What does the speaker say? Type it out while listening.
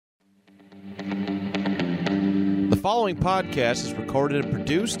The following podcast is recorded and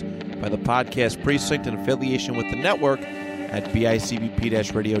produced by the Podcast Precinct in affiliation with the network at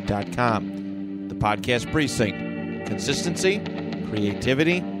bicbp-radio.com. The Podcast Precinct. Consistency,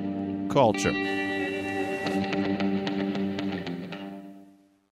 creativity, culture.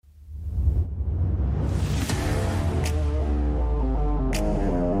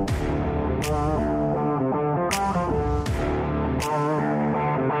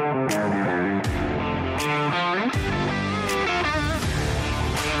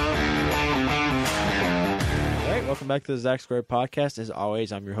 Back to the Zach Squared Podcast. As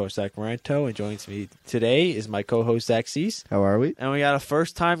always, I'm your host, Zach Moranto, and joining me today is my co-host, Zach Cease. How are we? And we got a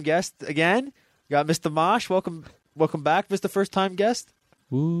first-time guest again. We got Mr. Mosh. Welcome back, Mr. First-time guest.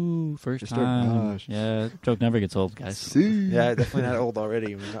 Woo, first Mr. time. Mosh. Yeah, joke never gets old, guys. Yeah, definitely not old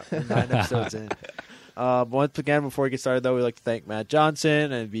already. We're 9 episodes in. Once again, before we get started, though, we'd like to thank Matt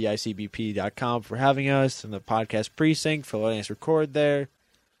Johnson and bicbp.com for having us, and the Podcast Precinct for letting us record there.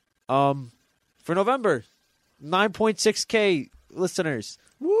 For November, 9.6K listeners.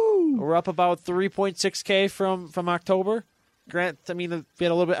 Woo! We're up about 3.6K from October. Grant, I mean, we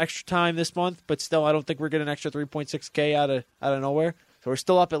had a little bit extra time this month, but still, I don't think we're getting an extra 3.6K out of nowhere. So we're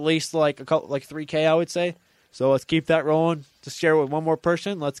still up at least like 3K, I would say. So let's keep that rolling. Just share it with one more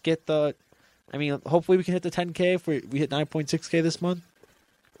person. Let's get hopefully we can hit the 10K if we hit 9.6K this month.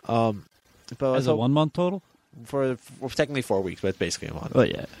 But As a 1 month total? For technically 4 weeks, but it's basically a month. Oh,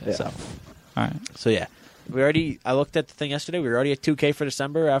 yeah. So, all right. So yeah. I looked at the thing yesterday. We were already at 2K for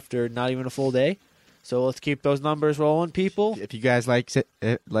December after not even a full day. So let's keep those numbers rolling, people. If you guys like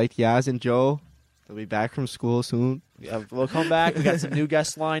Yaz and Joe, they'll be back from school soon. Yeah, we'll come back. We got some new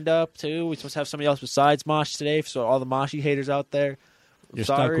guests lined up, too. We're supposed to have somebody else besides Mosh today, so all the Moshy haters out there. You're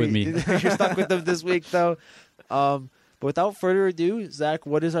stuck with me. You're stuck with them this week, though. But without further ado, Zach,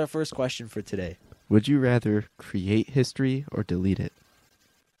 what is our first question for today? Would you rather create history or delete it?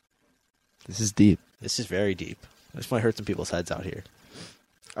 This is deep. This is very deep. This might hurt some people's heads out here.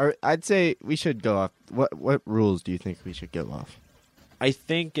 I'd say we should go off. What rules do you think we should go off? I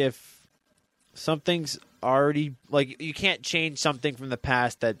think if something's already, like, you can't change something from the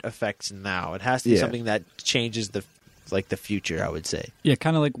past that affects now. It has to be something that changes the future, I would say. Yeah,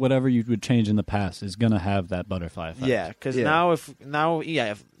 kind of like whatever you would change in the past is going to have that butterfly effect. Yeah, because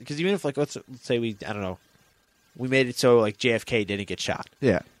because even if, like, let's say we made it so, like, JFK didn't get shot.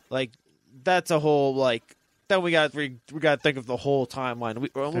 Yeah. Like, that's a whole, like, then we got to think of the whole timeline.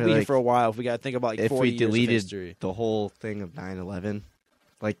 We'll be here for a while if we got to think about, like, 40 years of history. If we deleted the whole thing of 9/11,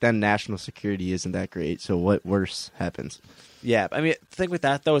 like, then national security isn't that great, so what worse happens? Yeah, I mean, the thing with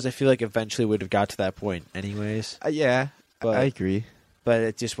that, though, is I feel like eventually we'd have got to that point anyways. Yeah, but, I agree. But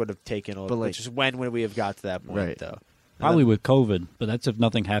it just would have taken a little bit. Just when would we have got to that point, right. though? Probably with COVID, but that's if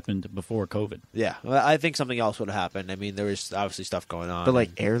nothing happened before COVID. Yeah, well, I think something else would have happened. I mean, there was obviously stuff going on. But, like,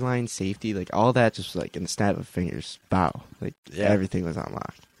 airline safety, like, all that just, like, in a snap of fingers, bow. Like, everything was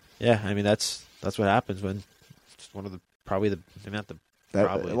unlocked. Yeah, I mean, that's what happens when it's one of the,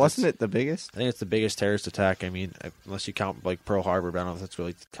 wasn't it the biggest? I think it's the biggest terrorist attack. I mean, unless you count, like, Pearl Harbor, but I don't know if that's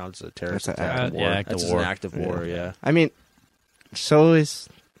really counts as a terrorist attack. That's an act of war, yeah. I mean, so is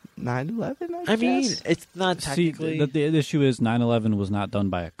 9/11, I mean, it's not technically. See, the issue is 9/11 was not done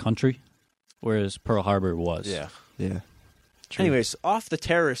by a country, whereas Pearl Harbor was. Yeah. Yeah. True. Anyways, off the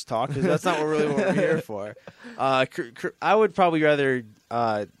terrorist talk, because that's not what we're here for. I would probably rather...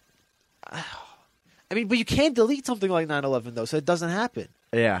 I mean, but you can't delete something like 9/11, though, so it doesn't happen.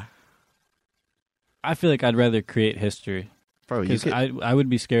 Yeah. I feel like I'd rather create history. Bro, because I would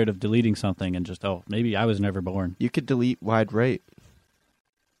be scared of deleting something and just, maybe I was never born. You could delete wide right.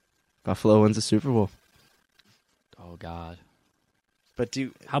 Buffalo wins the Super Bowl. Oh, God. But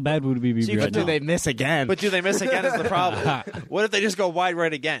how bad would we be right now? Do they miss again? But do they miss again is the problem. What if they just go wide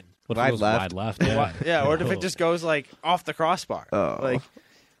right again? What if it was wide left? Yeah, or if it just goes, like, off the crossbar.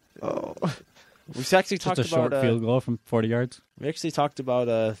 We've actually talked about... Just a short field goal from 40 yards? We actually talked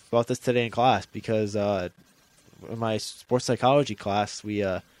about this today in class because in my sports psychology class,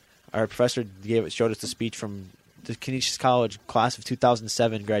 our professor showed us a speech from the Canisius College class of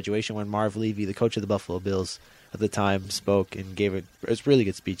 2007 graduation when Marv Levy, the coach of the Buffalo Bills at the time, spoke and gave it. It was a really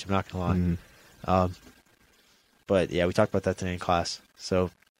good speech, I'm not going to lie. Mm-hmm. But, yeah, we talked about that today in class. So,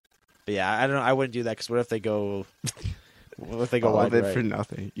 but yeah, I don't know. I wouldn't do that because what if they go... What if they go all wide of it right? for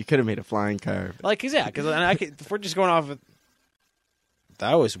nothing? You could have made a flying car. Like, yeah, because if we're just going off of...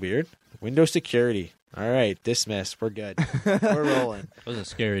 That was weird. Windows security. All right, dismiss. We're good. We're rolling. That was a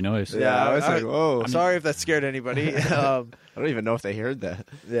scary noise. Yeah, I was like, whoa. Sorry if that scared anybody. I don't even know if they heard that.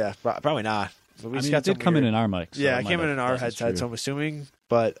 Yeah, probably not. It did come in our mics. Yeah, it came in our headsets, so I'm assuming.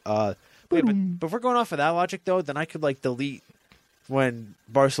 But Wait, but if we're going off of that logic, though, then I could, like, delete when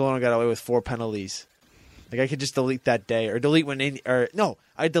Barcelona got away with 4 penalties. Like, I could just delete that day. Or delete when...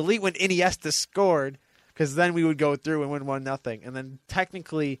 I delete when Iniesta scored, because then we would go through and win 1-0. And then,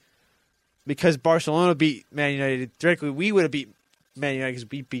 technically, because Barcelona beat Man United, directly, we would have beat Man United because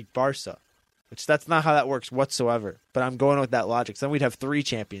we beat Barca. Which, that's not how that works whatsoever. But I'm going with that logic. So then we'd have 3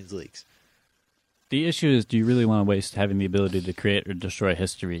 Champions Leagues. The issue is, do you really want to waste having the ability to create or destroy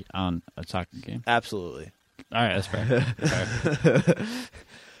history on a soccer game? Absolutely. All right, that's fair.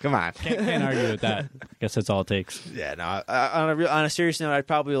 Come on. Can't argue with that. I guess that's all it takes. Yeah, no. On a serious note, I'd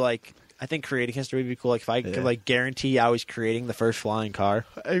probably I think creating history would be cool. Like if I could guarantee I was creating the first flying car.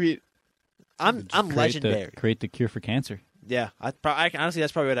 I mean, I'm legendary. Create the cure for cancer. Yeah, honestly,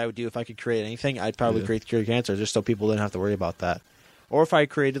 that's probably what I would do if I could create anything. I'd probably create the cure for cancer just so people didn't have to worry about that. Or if I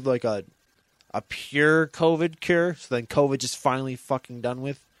created like a pure COVID cure, so then COVID just finally fucking done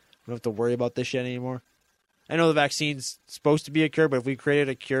with. We don't have to worry about this shit anymore. I know the vaccine's supposed to be a cure, but if we created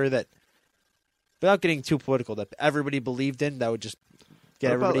a cure that, without getting too political, that everybody believed in, that would just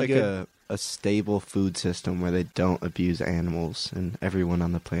get everybody good. A stable food system where they don't abuse animals and everyone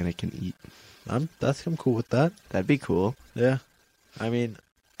on the planet can eat. I'm cool with that. That'd be cool. Yeah. I mean,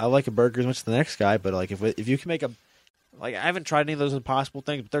 I like a burger as much as the next guy, but like if you can make I haven't tried any of those impossible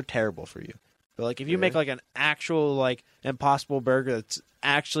things, but they're terrible for you. But like if you make like an actual like impossible burger that's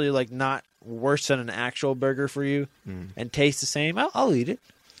actually like not worse than an actual burger for you and tastes the same, I'll eat it.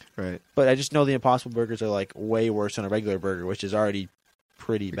 Right. But I just know the impossible burgers are like way worse than a regular burger, which is already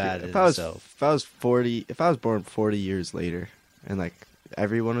pretty bad in itself. If I was born 40 years later and like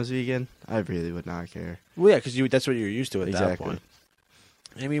everyone was vegan, I really would not care. Well, yeah, because that's what you're used to at that Exactly. point.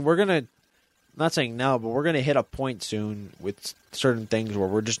 I mean, we're gonna. Not saying now, but we're going to hit a point soon with certain things where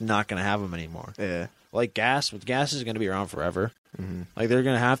we're just not going to have them anymore. Yeah. Like gas. Gas is going to be around forever. Mm-hmm. Like, they're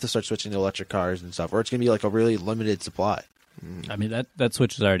going to have to start switching to electric cars and stuff, or it's going to be like a really limited supply. I mean, that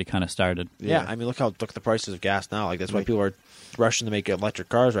switch has already kind of started. Yeah, I mean, look at the prices of gas now. Like, that's why people are rushing to make electric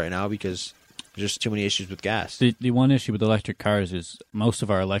cars right now, because there's just too many issues with gas. The one issue with electric cars is most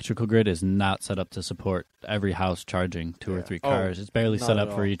of our electrical grid is not set up to support every house charging 2 or 3 cars. It's barely set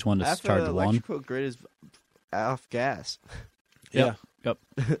up for each one to charge the one. electrical grid is off gas. Yeah. Yep.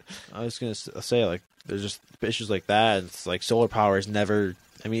 I was going to say, like, there's just issues like that. It's like solar power is never...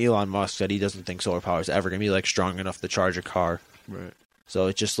 I mean, Elon Musk said he doesn't think solar power is ever going to be, like, strong enough to charge a car. Right. So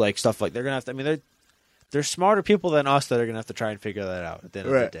it's just, like, stuff like... They're going to have to... I mean, they're smarter people than us that are going to have to try and figure that out at the end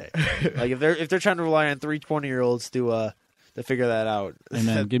of the day. Like, if they're trying to rely on 3 20-year-olds to figure that out... Hey,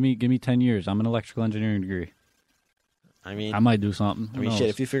 man, give me 10 years. I'm an electrical engineering degree. I mean... I might do something. I mean, shit,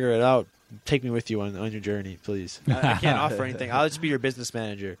 if you figure it out, take me with you on your journey, please. I can't offer anything. I'll just be your business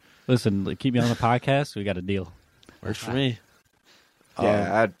manager. Listen, keep me on the podcast. We got a deal. Works for me.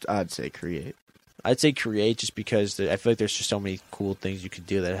 Yeah, I'd say create. I'd say create just because I feel like there's just so many cool things you could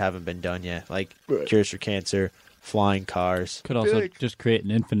do that haven't been done yet. Like cures for cancer, flying cars. Could also just create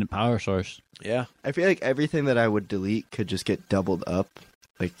an infinite power source. Yeah. I feel like everything that I would delete could just get doubled up,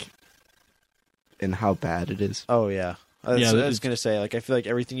 like, in how bad it is. Oh, yeah. I was going to say, like, I feel like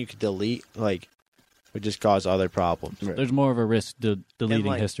everything you could delete, like, would just cause other problems. Right. There's more of a risk to deleting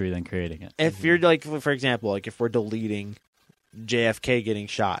like, history than creating it. If you're, like, for example, like, if we're deleting JFK getting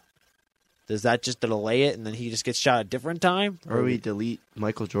shot, does that just delay it and then he just gets shot at a different time? Or we delete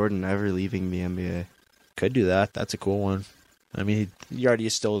Michael Jordan ever leaving the NBA. Could do that. That's a cool one. I mean, he already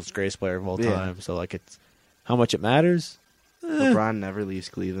is still the greatest player of all time. So, like, it's how much it matters. LeBron never leaves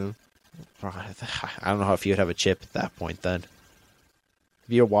Cleveland. I don't know if he would have a chip at that point then. It'd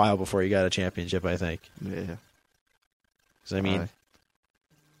be a while before he got a championship, I think. Yeah. So, I mean,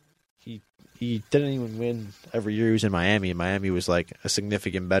 he didn't even win every year he was in Miami, and Miami was like a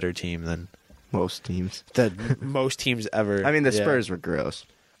significant better team than most teams. Most teams ever. I mean, the Spurs were gross.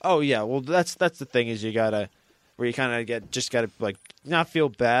 Oh yeah, well that's the thing is you gotta like not feel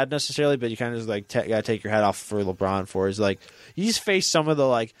bad necessarily, but you kind of just like gotta take your hat off for LeBron for is like he's faced some of the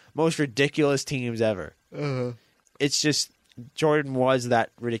like most ridiculous teams ever. It's just Jordan was that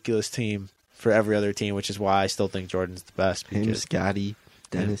ridiculous team for every other team, which is why I still think Jordan's the best. Him, Scotty,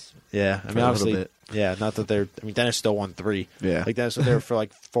 Dennis. Yeah, I mean obviously, yeah. Not that they're. I mean Dennis still won 3. Yeah, like Dennis was there for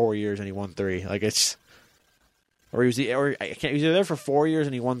like 4 years and he won 3. Like it's. Or he was either there for 4 years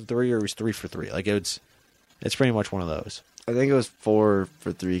and he won 3, or he was 3 for 3. Like it's pretty much one of those. I think it was 4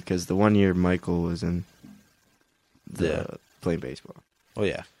 for 3 because the 1 year Michael was in playing baseball. Oh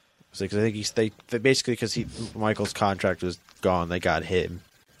yeah, because I think they basically because Michael's contract was gone, they got him,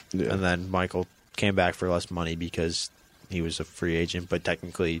 and then Michael came back for less money because he was a free agent. But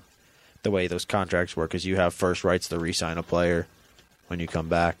technically, the way those contracts work is you have first rights to re-sign a player, when you come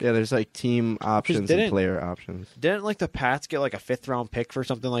back. Yeah, there's like team options and player options. Didn't like the Pats get like a 5th round pick for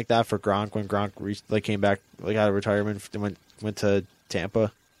something like that for Gronk when Gronk came back like out of retirement and went to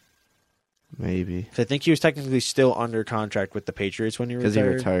Tampa? Maybe. I think he was technically still under contract with the Patriots when he retired. Because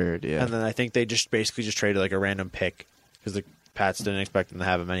he retired, yeah. And then I think they just basically just traded like a random pick because the Pats didn't expect him to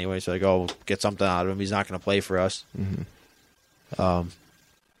have him anyway. So like, we'll get something out of him. He's not going to play for us. Mm-hmm.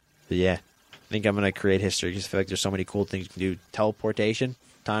 But yeah, I think I'm going to create history because I feel like there's so many cool things you can do. Teleportation,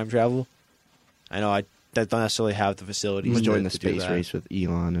 time travel. I know I don't necessarily have the facilities to join the do space that. race with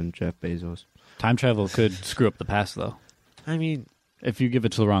Elon and Jeff Bezos. Time travel could screw up the past, though. I mean, if you give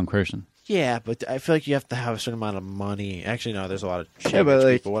it to the wrong person. Yeah, but I feel like you have to have a certain amount of money. Actually, no, there's a lot of shit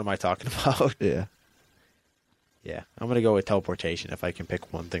people. What am I talking about? Yeah. Yeah, I'm going to go with teleportation if I can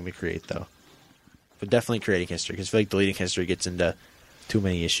pick one thing to create, though. But definitely creating history, because I feel like deleting history gets into too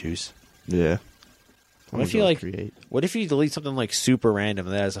many issues. Yeah. What if you delete something like super random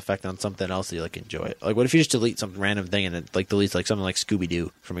and that has effect on something else that you like enjoy? Like, what if you just delete some random thing and it like deletes like something like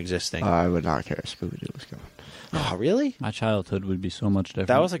Scooby-Doo from existing? I would not care if Scooby-Doo was gone. Oh, really? My childhood would be so much different.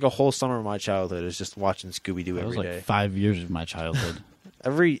 That was like a whole summer of my childhood is just watching Scooby-Doo every day. That was like 5 years of my childhood.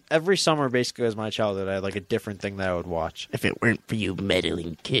 Every summer basically was my childhood. I had like a different thing that I would watch. If it weren't for you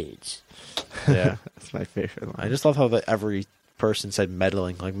meddling kids. Yeah. That's my favorite line. I just love how every person said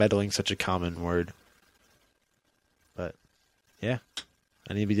meddling. Like meddling's such a common word. But yeah.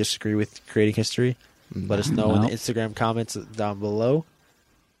 Anybody disagree with creating history? Let us know in the Instagram comments down below.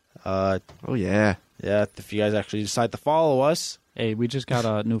 Oh yeah. Yeah, if you guys actually decide to follow us. Hey, we just got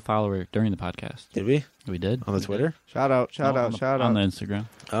a new follower during the podcast. Did we? We did. On the Twitter? Shout out. On the Instagram.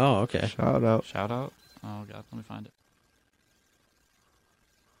 Oh, okay. Shout out. Oh, God, let me find it.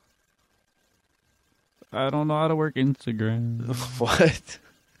 I don't know how to work Instagram. What?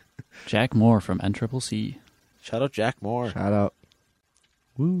 Jack Moore from NCCC. Shout out Jack Moore. Shout out.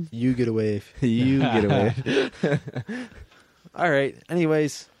 Woo. You get a wave. You get a wave. All right.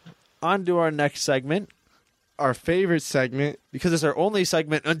 Anyways, on to our next segment. Our favorite segment. Because it's our only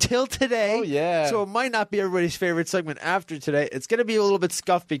segment until today. Oh, yeah. So it might not be everybody's favorite segment after today. It's going to be a little bit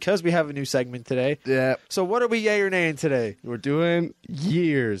scuffed because we have a new segment today. Yeah. So what are we yay or naying today? We're doing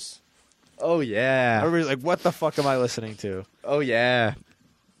years. Oh, yeah. Everybody's like, what the fuck am I listening to? Oh, yeah.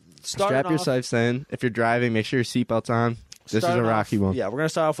 Strap yourselves in. If you're driving, make sure your seatbelt's on. This is a rocky one. Yeah, we're going to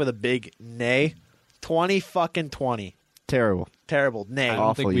start off with a big nay. 20. Terrible. Nay. I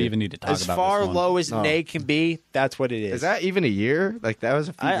don't think we even need to talk about as far low as nay can be, that's what it is. Is that even a year? Like, that was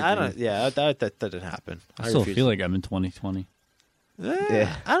a few I don't. Yeah, that didn't happen. I still feel like I'm in 2020.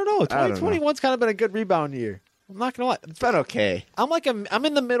 Yeah. I don't know. 2021's kind of been a good rebound year. I'm not gonna lie. It's been okay. I'm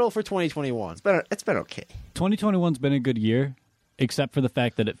in the middle for 2021. It's been okay. 2021's been a good year, except for the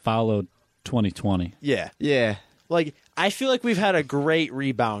fact that it followed 2020. Yeah. Yeah. Like, I feel like we've had a great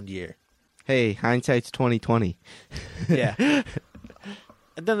rebound year. Hey, hindsight's 2020. Yeah. At the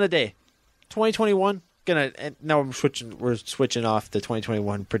end of the day, 2021 now we're switching off to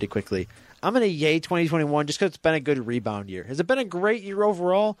 2021 pretty quickly. I'm gonna yay 2021 just because it's been a good rebound year. Has it been a great year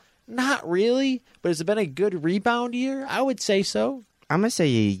overall? Not really, but has it been a good rebound year? I would say so. I'm gonna say a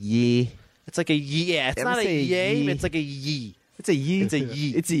yee. It's like a yeah. It's not a yay, but it's like a yee. It's a yee. It's a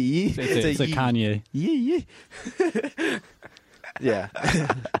yee. It's a yee. It's a Kanye. Yee. Yeah.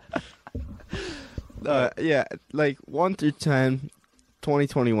 Yeah, like 1 through 10,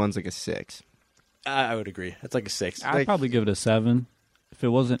 2021's like a 6. I would agree. It's like a 6. I'd probably give it a 7. If it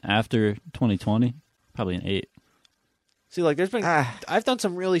wasn't after 2020, probably an 8. See, like, there's been I've done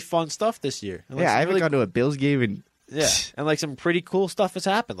some really fun stuff this year. And, like, I haven't gone to a Bills game and and like some pretty cool stuff has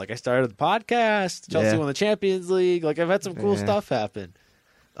happened. Like I started the podcast. Chelsea won the Champions League. Like I've had some cool stuff happen.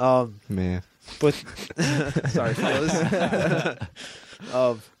 Man, but sorry, fellas.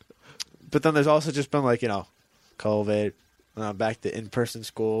 But then there's also just been like COVID. Back to in-person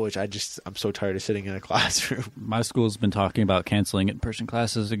school, which I'm so tired of sitting in a classroom. My school's been talking about canceling in-person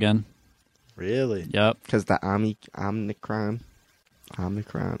classes again. Really? Yep. Because the Omicron. How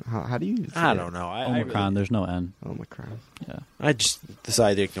do you say I don't know. Omicron, there's no N. Omicron. Yeah. I just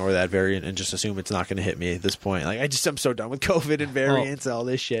decided to ignore that variant and just assume it's not going to hit me at this point. Like I'm so done with COVID and variants and all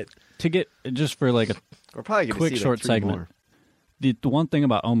this shit. To get, just for like We're probably gonna quick see short like 3 segment. more. The one thing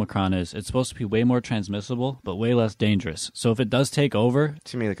about Omicron is it's supposed to be way more transmissible, but way less dangerous. So if it does take over...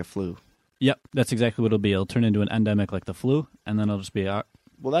 It's going to be like a flu. Yep, that's exactly what it'll be. It'll turn into an endemic like the flu, and then it'll just be... Well,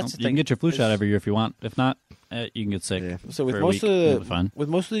 that's the you thing. can get your flu shot every year if you want. If not, you can get sick. Yeah. So with for a most week. with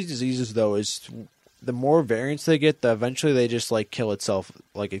most of these diseases, though, is the more variants they get, eventually they just like kill itself.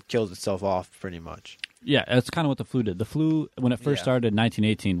 Like it kills itself off pretty much. Yeah, that's kind of what the flu did. The flu, when it first started in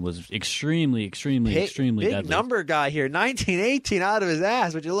 1918, was extremely Big deadly. number guy here. 1918 out of his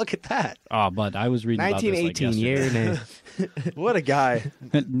ass. Would you look at that? Oh, but I was reading about this like 1918 yesterday. year, What a guy.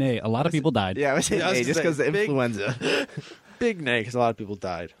 Nay, a lot of people died. Yeah, I was saying Yeah, I was nay, just gonna because the say, influenza. Big nay, because a lot of people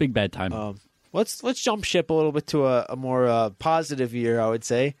died. Big bad time. Let's jump ship a little bit to a more positive year, I would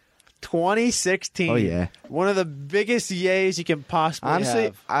say. 2016. Oh, yeah. One of the biggest yays you can possibly Honestly,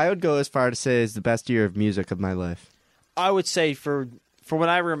 have. I would go as far to say it's the best year of music of my life. I would say for what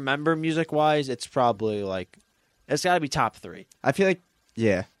I remember music-wise, it's probably like, it's got to be top 3. I feel like,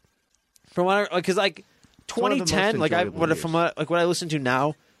 yeah. From what I, because like one of the most 2010, like enjoyable from what I listen to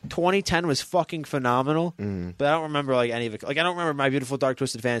now, 2010 was fucking phenomenal. But I don't remember like any of it. Like I don't remember My Beautiful Dark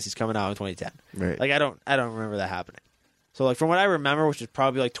Twisted Fantasies coming out in 2010. Right. Like I don't remember that happening. So like from what I remember, which is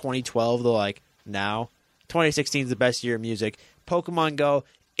probably like 2012 to like now, 2016 is the best year of music. Pokemon Go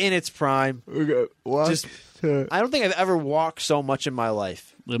in its prime. Just I don't think I've ever walked so much in my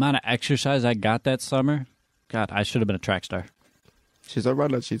life. The amount of exercise I got that summer, God, I should have been a track star. She's a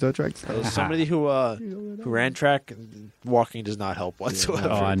runner. She's a track star. As somebody who ran track, walking does not help whatsoever.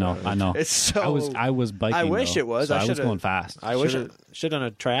 Oh, I know. It's so. I was biking. I wish though, it was. So I I was should've- going fast. I wish I should have done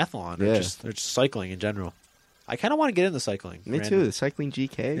a triathlon or Yeah. just cycling in general. I kind of want to get into cycling. Me Random. too. The cycling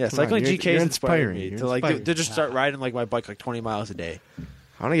GK. Yeah, Come cycling on, GK you're is inspiring me You're to like inspiring. to just start riding like my bike like 20 miles a day.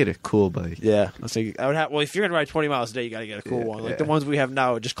 I want to get a cool bike. Yeah, I would have. Well, if you're gonna ride 20 miles a day, you got to get a cool Yeah, one. Like yeah. the ones we have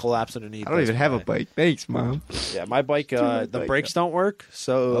now would just collapse underneath. I don't even have a bike. Thanks, Mom. Yeah, my bike. my The bike brakes don't work,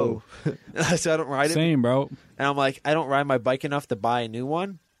 so so I don't ride it. Same, bro. And I'm like, I don't ride my bike enough to buy a new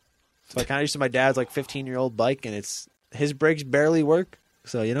one. So I kind of used to my dad's like 15-year-old bike, and his brakes barely work.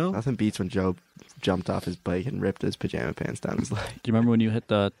 So you know, Nothing beats when Joe jumped off his bike and ripped his pajama pants down his leg. Do you remember when you hit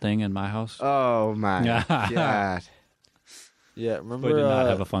the thing in my house? Oh my god! yeah. We Remember? did not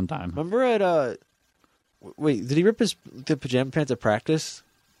have a fun time. Remember at wait, did he rip the pajama pants at practice?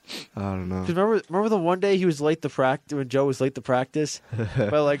 I don't know. 'Cause remember the one day he was late to practice when Joe was late to practice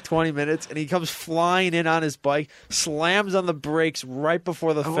by like 20 minutes, and he comes flying in on his bike, slams on the brakes right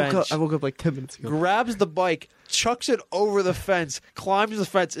before the fence, I woke up like 10 minutes ago. grabs the bike, chucks it over the fence, climbs the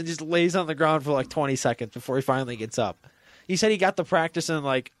fence, and just lays on the ground for like 20 seconds before he finally gets up. He said he got the practice in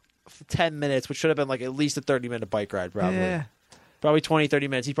like 10 minutes, which should have been like at least a 30-minute bike ride, probably. Yeah. Probably 20, 30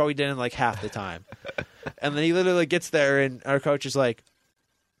 minutes. He probably did it in like half the time. And then he literally gets there, and our coach is like,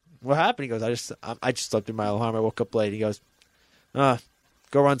 "What happened?" He goes, I just slept in my alarm. I woke up late." He goes, "Go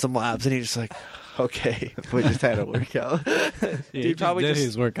run some laps." And he's just like, "Okay." We just had a workout. Dude probably did just-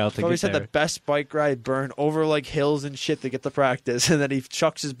 his workout to Probably get had there. the best bike ride burn over like hills and shit to get to practice. And then he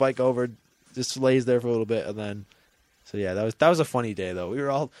chucks his bike over, just lays there for a little bit. And then, so yeah, that was a funny day though. We were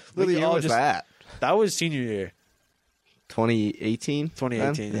all What literally year all was just, that? that was senior year. 2018?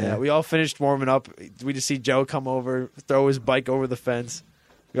 2018, then? yeah. We all finished warming up. We just see Joe come over, throw his bike over the fence.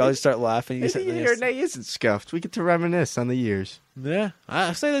 We all just start laughing. Maybe the year Nate isn't scuffed. We get to reminisce on the years. Yeah,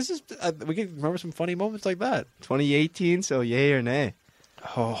 I say this is. We can remember some funny moments like that. 2018, so yay or nay?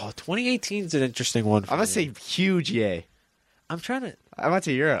 Oh, 2018 is an interesting one. I'm going to say huge yay. I'm trying to. I went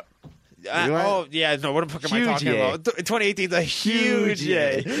to Europe. Oh yeah, no. What the fuck am I Huge talking yay. about? 2018 is a huge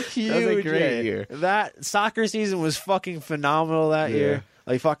yay. Huge That was a great yay. year. That soccer season was fucking phenomenal that Yeah. year.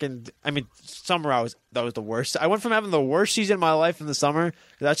 Like fucking. I mean, summer that was the worst. I went from having the worst season of my life in the summer.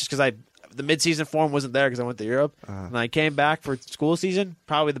 That's just because the mid-season form wasn't there because I went to Europe, and I came back for school season.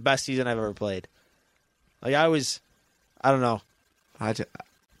 Probably the best season I've ever played. Like I don't know.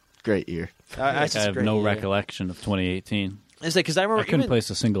 Great year. I have no recollection of 2018. It's like because I remember I couldn't place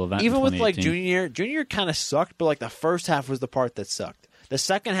a single event. even in with like 2018. junior year kind of sucked, but like the first half was the part that sucked. The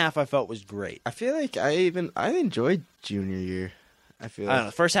second half I felt was great. I feel like I enjoyed junior year. I feel I don't know.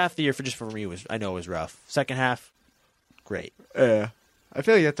 like The first half of the year for me was rough. Second half, great. yeah. I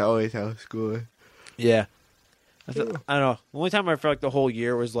feel like that's always how school. Yeah. I don't know. The only time I felt like the whole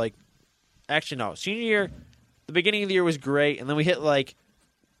year was like, actually no, senior year. The beginning of the year was great, and then we hit like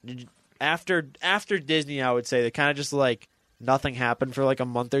after Disney. I would say that kind of just like nothing happened for like a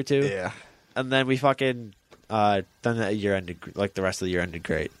month or two. Yeah. And then we fucking then the year ended like the rest of the year ended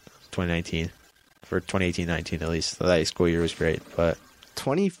great. 2019 for 2018-19 at least. So that school year was great, but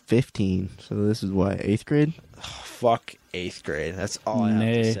 2015. So this is what, 8th grade? fuck 8th grade. That's all I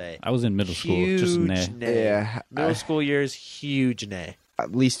have to say. I was in middle school. Huge Just nay. nay. Yeah. Middle school years, huge nay.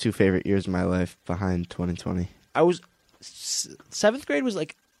 At least 2 favorite years of my life behind 2020. I was 7th grade was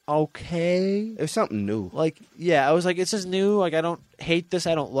like okay. It was something new. Like yeah, I was like it's just new. Like I don't hate this.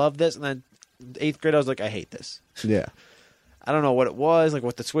 I don't love this. And then 8th grade, I was like I hate this. Yeah. I don't know what it was, like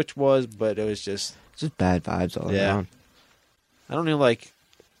what the switch was, but it was just Just bad vibes all Yeah. around. I don't even like.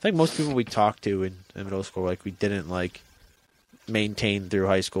 think most people we talked to in middle school, like, we didn't, like, maintain through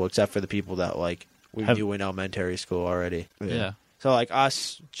high school, except for the people that, like, we knew in elementary school already. Yeah. So, like,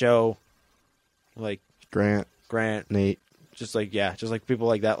 us, Joe, like... Grant, Nate. Just like people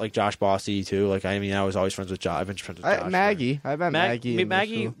like that, like Josh Bossy, too. Like, I mean, I was always friends with Josh. I've been friends with Josh. Maggie. I met Maggie.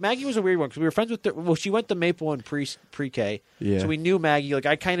 Maggie was a weird one, because we were friends with her. Well, she went to Maple in pre-K. Yeah. So we knew Maggie. Like,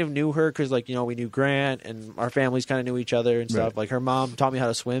 I kind of knew her because, like, you know, we knew Grant, and our families kind of knew each other and stuff. Right. Like, her mom taught me how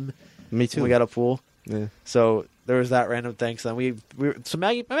to swim. Me too. When we got a pool. Yeah. So there was that random thing. So then so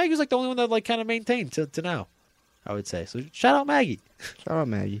Maggie was like the only one that, like, kind of maintained to now, I would say. So shout out Maggie. Shout out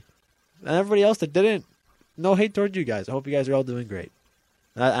Maggie. And everybody else that didn't. No hate towards you guys. I hope you guys are all doing great.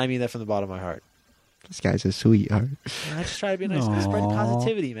 I mean that from the bottom of my heart. This guy's a sweetheart. I just try to be nice. Spread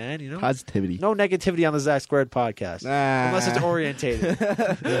positivity, man. You know, Positivity. no negativity on the Zach Squared podcast, unless it's orientated.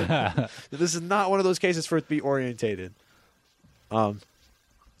 Yeah. This is not one of those cases for it to be orientated. What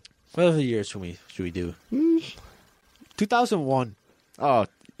other years should we do? 2001. Oh,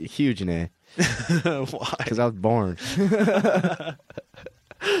 huge nay. Why? Because I was born.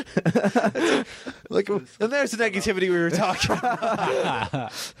 Like, and there's the negativity we were talking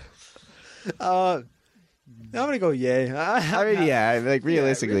about. I'm gonna go yay. I mean, yeah, like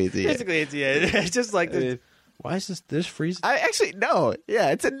realistically, it's a yeah. Basically, it's yay. It's just like, why is this freezing? I actually no.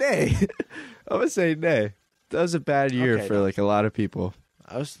 Yeah, it's a nay. I'm gonna say nay. That was a bad year Okay, for like a lot of people.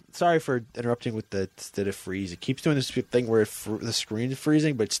 I was sorry for interrupting with the instead of freeze. It keeps doing this thing where the screen's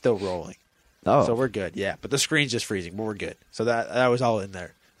freezing, but it's still rolling. Oh, So we're good, yeah. But the screen's just freezing, but we're good. So that was all in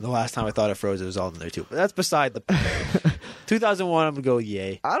there. The last time I thought it froze, it was all in there too. But that's beside the point. 2001, I'm gonna go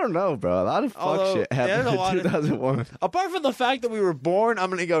yay. I don't know, bro. A lot of fuck shit happened in 2001. Apart from the fact that we were born, I'm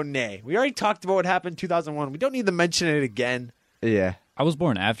gonna go nay. We already talked about what happened in 2001. We don't need to mention it again. Yeah, I was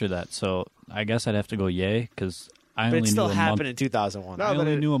born after that, so I guess I'd have to go yay because I But only it still knew happened in 2001. No, I but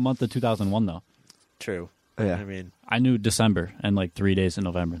only it- knew a month of 2001 though. True. yeah. I mean, I knew December and like 3 days in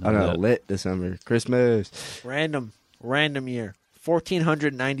November. I That was know, it. lit December, Christmas. random year.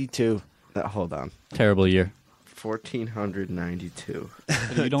 1492. Hold on, Terrible year. 1492.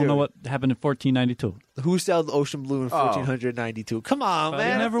 You don't know what happened in 1492. Who sailed the ocean blue in 1492? Come on, I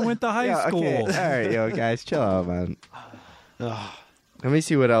man. never went to high Yeah, school. okay. All right, yo, guys, chill out, man. Ugh. Let me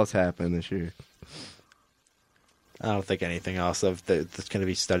see what else happened this year. I don't think anything else that's going to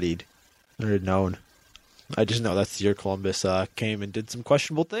be studied or known. I just know that's the year Columbus came and did some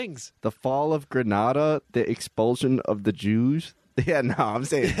questionable things. The fall of Granada, the expulsion of the Jews. Yeah, no, I'm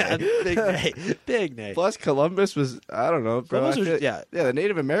saying Big nay. Big nay. Plus, Columbus was, I don't know, bro. Columbus was- I feel- yeah. the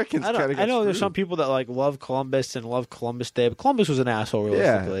Native Americans I kind of know there's some people that like love Columbus and love Columbus Day, but Columbus was an asshole,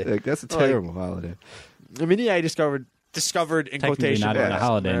 Yeah, realistically. like, that's a Like, terrible holiday. I mean, yeah, I discovered in Technically quotation not even a marks,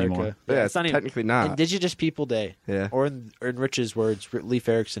 holiday America. anymore. Yeah, it's not even technically not. Indigenous People Day, Yeah. or in Rich's words, Leif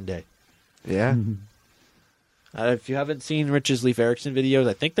Erikson Day. Yeah. If you haven't seen Rich's Leif Erikson videos,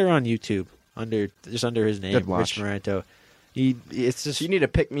 I think they're on YouTube under his name, Good watch. Rich Moranto. It's just You need to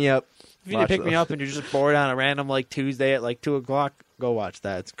pick me up. if you need to pick me up and you're just bored on a random like Tuesday at like 2:00, go watch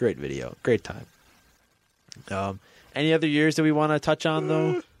that. It's a great video, great time. Any other years that we want to touch on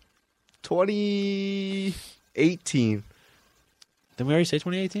though? 2018. Did we already say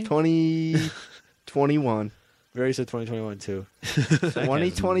 2018? 2021. We already said 2021 too.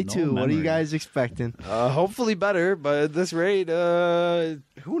 2022. What are you guys expecting? Hopefully better, but at this rate,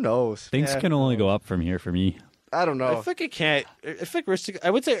 Who knows? Things can only go up from here for me. I don't I know. think it can't. I think realistically,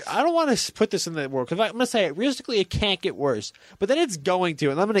 I would say I don't want to put this in the world because I'm going to say realistically it can't get worse, but then it's going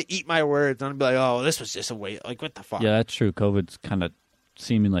to, and I'm going to eat my words and I'm going to be like, oh, this was just a wait. Like what the fuck? Yeah, that's true. COVID's kind of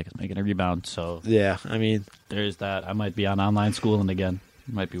seeming like it's making a rebound, so Yeah. I mean, there's that. I might be on online schooling again.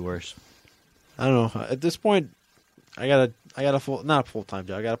 It might be worse. I don't know. At this point, I got a not a full-time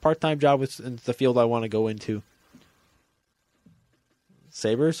job. I got a part-time job in the field I want to go into.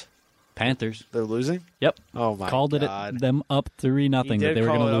 Sabres, Panthers. they're losing. Yep. Oh my Called God. them up 3-0 He that did they were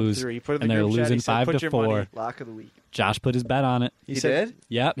call going it to up lose, 3. He put it in and the they were group chat. He losing said, "Put your money." 5-4. Lock of the week. Josh put his bet on it. He did?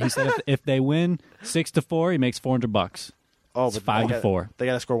 Yep. He said if they win 6-4, he makes $400. Oh, It's but 5-4. They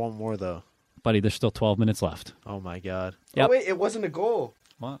got to score one more though. Buddy, there's still 12 minutes left. Oh my God. Yep. Oh, wait, it wasn't a goal.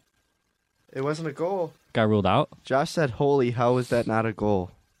 What? It wasn't a goal. Got ruled out? Josh said, holy, how is that not a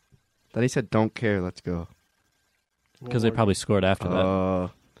goal? Then he said, don't care, let's go. Because they probably scored after that.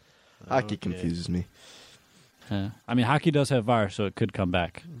 Hockey Okay. confuses me. Yeah. I mean, hockey does have VAR, so it could come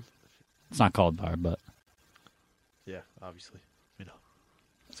back. It's not called VAR, but Yeah, obviously. You know.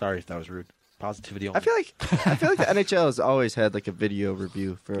 Sorry if that was rude. Positivity only. I feel like the NHL has always had like a video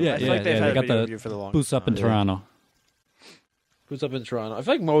review for Yeah, I feel like they've they had a got video the review for the longest boost up in time. Toronto. Who's up in Toronto? I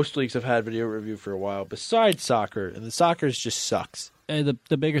feel like most leagues have had video review for a while, besides soccer, and the soccer's just sucks. The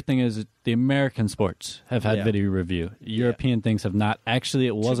bigger thing is the American sports have had video review. European things have not. Actually,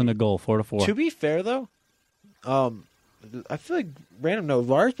 it wasn't a goal, 4-4. To be fair, though, I feel like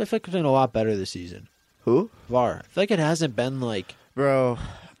VAR. I feel like it's been a lot better this season. Who? VAR. I feel like it hasn't been like Bro,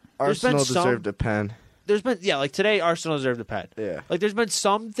 Arsenal deserved a pen. There's been like today Arsenal deserved a pen. Yeah. Like there's been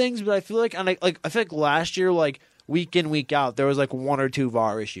some things, but I feel like I feel like last year week in week out there was like 1 or 2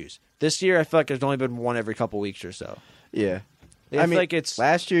 VAR issues. This year I feel like there's only been one every couple weeks or so. Yeah. I feel like it's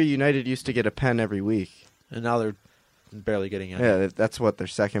last year United used to get a pen every week, and now they're barely getting it. Yeah, that's what their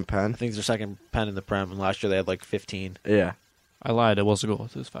second pen. I think it's their second pen in the Prem, and last year they had like 15. Yeah. I lied. It was a goal.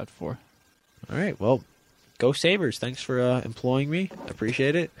 It was 5-4. All right. Well, go Sabres. Thanks for employing me. I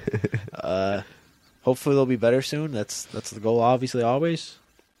appreciate it. Hopefully they'll be better soon. That's the goal, obviously, always.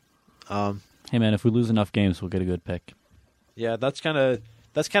 Hey man, if we lose enough games, we'll get a good pick. Yeah, that's kind of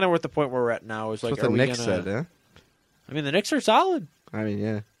what the point where we're at now is like. That's what the Knicks said, yeah. I mean, the Knicks are solid. I mean,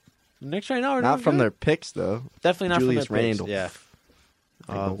 yeah. The Knicks right now are not from good. their picks though. Definitely not Julius from their Randle. picks.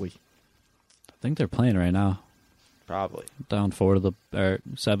 Yeah. I think they're playing right now. Probably down 7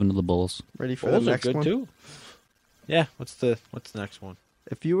 to the Bulls. Ready for Bulls the next are good one? Too. Yeah. What's the next one?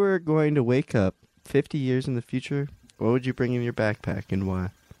 If you were going to wake up 50 years in the future, what would you bring in your backpack and why?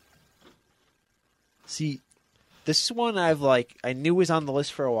 See, this is one I knew was on the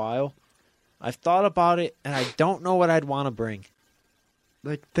list for a while. I've thought about it, and I don't know what I'd want to bring.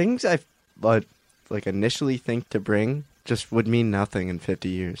 Like, things I initially think to bring just would mean nothing in 50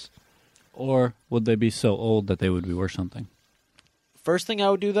 years. Or would they be so old that they would be worth something? First thing I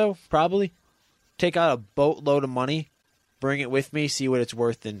would do, though, probably take out a boatload of money, bring it with me, see what it's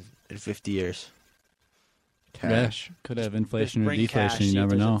worth in 50 years. Cash. Yeah, could have inflation or Bring deflation, cash, you see if never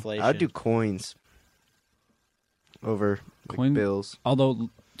there's know. inflation. I'd do coins over bills. Although,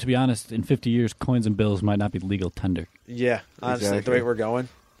 to be honest, in 50 years, coins and bills might not be legal tender. Yeah, honestly, the Exactly. rate we're going.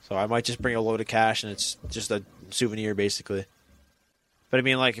 So I might just bring a load of cash, and it's just a souvenir, basically. But I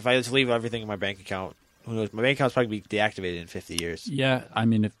mean, like, if I just leave everything in my bank account, who knows? My bank account's probably be deactivated in 50 years. Yeah, I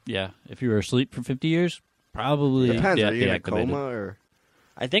mean, if you were asleep for 50 years, probably Depends. Are you in a deactivated. coma or?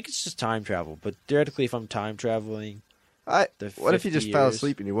 I think it's just time travel. But theoretically, if I'm time traveling, What if you 50 just fell years.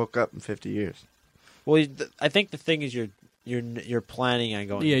 asleep and you woke up in 50 years? well, I think the thing is you're planning on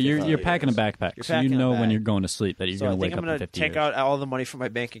going. Yeah, in 50 you're packing a years. backpack, You're so you packing a know when bag. you're going to sleep that you're So going I to think wake I'm up in gonna 50 take years. out all the money from my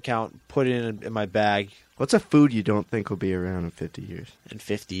bank account, put it in my bag. What's a food you don't think will be around in 50 years? In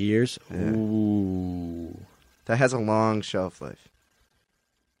 50 years, Yeah. ooh, That has a long shelf life.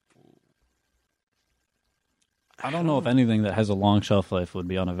 I don't know if anything that has a long shelf life would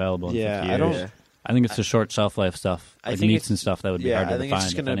be unavailable in 50 Yeah, years. I don't. Yeah. I think it's the short shelf life stuff, I like think meats it's- and stuff that would be Yeah, hard to I think find.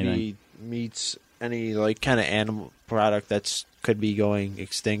 it's just if gonna anything. be meats, any like kind of animal product that's could be going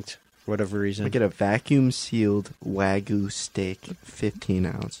extinct for whatever reason. I get a vacuum sealed Wagyu steak, 15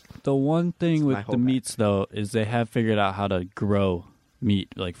 ounce. The one thing That's my with whole the bag. meats, though, is they have figured out how to grow meat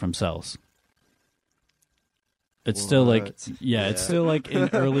like from cells. It's still like, What? it's still like in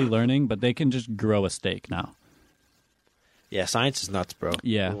early learning, but they can just grow a steak now. Yeah, science is nuts, bro.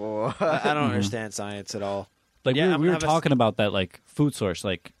 Yeah, I don't understand science at all. like Yeah, we were I'm gonna have a- talking about that, like food source,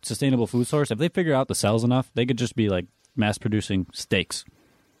 like sustainable food source. If they figure out the cells enough, they could just be like mass producing steaks.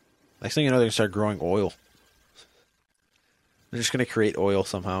 Next thing you know, they're gonna start growing oil. They're just gonna create oil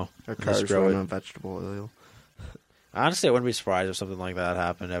somehow. Our and cars just grow run it. on vegetable oil. Honestly, I wouldn't be surprised if something like that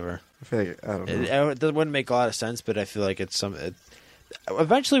happened ever. I feel like, I don't know. It wouldn't make a lot of sense, but I feel like it's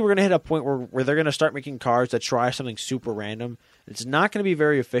eventually, we're gonna hit a point where they're gonna start making cars that try something super random. It's not gonna be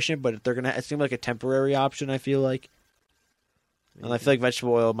very efficient, but it seems like a temporary option. I feel like, and I feel like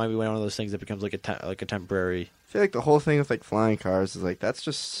vegetable oil might be one of those things that becomes like a temporary. I feel like the whole thing with like flying cars is like that's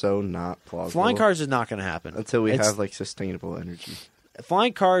just so not plausible. Flying cars is not gonna happen until we It's- have like sustainable energy.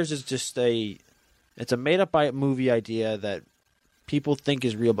 Flying cars is just it's a made up movie idea that people think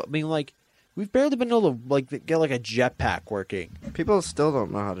is real, but I mean, like, we've barely been able to like get like a jetpack working. People still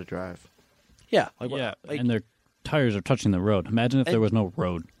don't know how to drive. Yeah, And their tires are touching the road. Imagine if there And- was no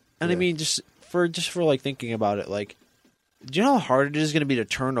road. and I mean, just for like thinking about it, like, do you know how hard it is going to be to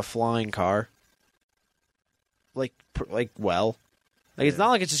turn a flying car? Like, it's not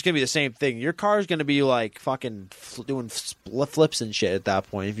like it's just going to be the same thing. Your car is going to be like fucking doing flips and shit at that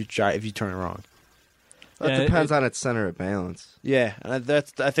point if you turn it wrong. That Yeah, depends on its center of balance. Yeah, and I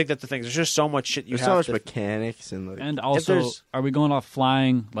think that's the thing. There's just so much shit you There's have so much to. mechanics and like. And also, there's- are we going off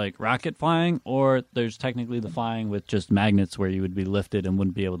flying, like rocket flying, or there's technically the flying with just magnets where you would be lifted and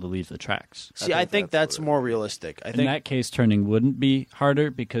wouldn't be able to leave the tracks? See, I think that's what it more realistic. I In think that case, turning wouldn't be harder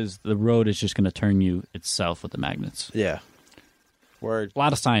because the road is just going to turn you itself with the magnets. yeah. Word. A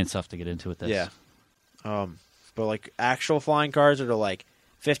lot of science stuff to get into with this. Yeah. But like actual flying cars that are like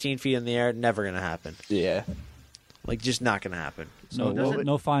 15 feet in the air, never gonna happen. Yeah. Like just not gonna happen.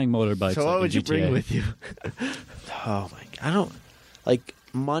 No flying motorbikes. So what like would you GTA. bring with you? Oh my! I don't like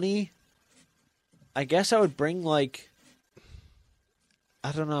money. I guess I would bring like.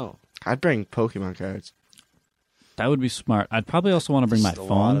 I don't know. I'd bring Pokemon cards. That would be smart. I'd probably also want to bring my Just a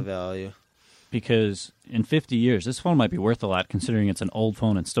lot of phone value. because in 50 years, this phone might be worth a lot considering it's an old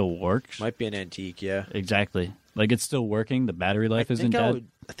phone and still works. Might be an antique, yeah. Exactly. Like it's still working. The battery life isn't dead.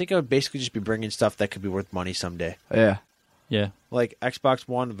 I think I would basically just be bringing stuff that could be worth money someday. Yeah. Yeah. Like Xbox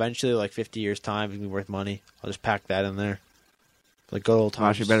One, eventually, like 50 years time, is gonna be worth money. I'll just pack that in there. Like good old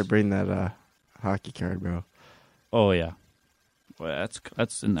times. Gosh, you better bring that hockey card, bro. Oh yeah. Well,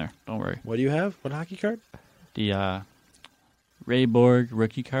 that's in there. Don't worry. What do you have? What hockey card? The Ray Borg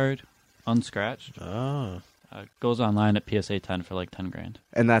rookie card, unscratched. Oh. Goes online at PSA 10 for like 10 grand.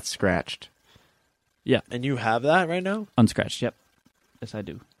 And that's scratched. Yeah. And you have that right now? Unscratched. Yep. Yes, I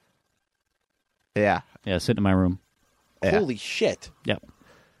do. Yeah. Yeah, sitting in my room. Yeah. Holy shit! Yep.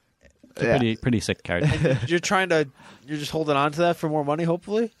 It's a pretty sick card. You're just holding on to that for more money.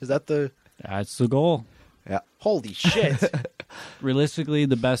 Hopefully, is that the? That's the goal. Yeah. Holy shit! Realistically,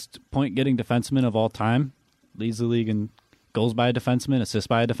 the best point-getting defenseman of all time leads the league in goals by a defenseman, assists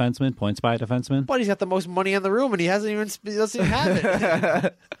by a defenseman, points by a defenseman. But he's got the most money in the room, and he doesn't even have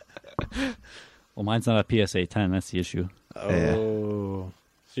it. Well, mine's not a PSA 10. That's the issue. Oh.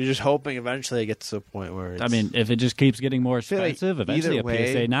 So you're just hoping eventually it gets to a point where it's... I mean, if it just keeps getting more feel like expensive, eventually either a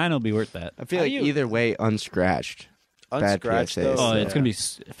way- PSA 9 will be worth that. I feel How like you- either way, unscratched. unscratched, PSAs. though. Oh, it's going to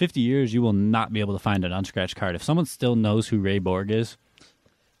be 50 years. You will not be able to find an unscratched card. If someone still knows who Ray Borg is,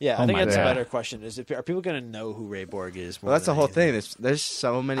 Yeah, Oh I think my that's a God. better question. Are people going to know who Ray Borg is? Well, that's the whole thing. There's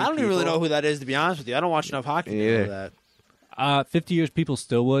so many I don't even really people. know who that is, to be honest with you. I don't watch enough hockey to Me know either. that. 50 years people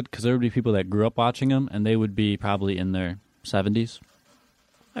still would, because there would be people that grew up watching them, and they would be probably in their 70s.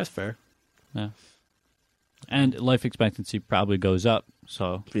 That's fair. Yeah. And life expectancy probably goes up,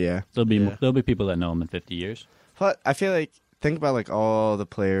 so Yeah. there'll be people that know him in 50 years. But I feel like, think about like all the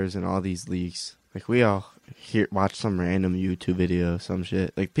players in all these leagues. Like we all watch some random YouTube video, some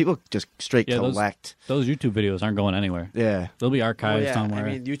shit. Like people just straight Yeah, collect. Those YouTube videos aren't going anywhere. Yeah. They'll be archived yeah. somewhere.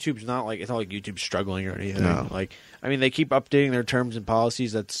 I mean, YouTube's not like, it's not like YouTube's struggling or anything. No. Like, I mean, they keep updating their terms and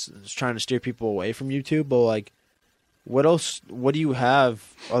policies that's trying to steer people away from YouTube, but like, what else, what do you have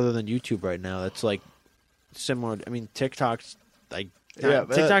other than YouTube right now that's like similar? I mean, TikTok's like,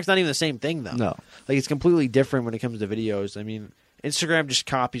 TikTok's not even the same thing though. No. Like, it's completely different when it comes to videos. I mean, Instagram just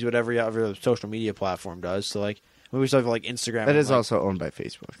copies what every other social media platform does. So like, we still have like Instagram. That is like, also owned by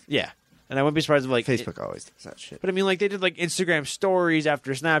Facebook. yeah. And I wouldn't be surprised if like Facebook always does that shit. But I mean, like they did like Instagram stories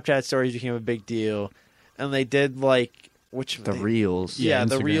after Snapchat stories became a big deal, and they did like The Reels. yeah,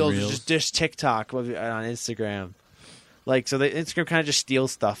 the Instagram reels, Reels. just TikTok on Instagram. Like so, Instagram kind of just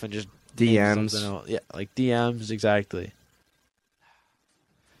steals stuff and just DMs. makes something else. Yeah, like DMs exactly.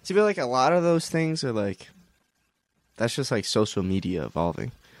 See, but like a lot of those things are like, that's just like social media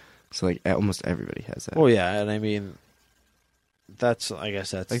evolving. So like almost everybody has that. Well, yeah, and I mean, I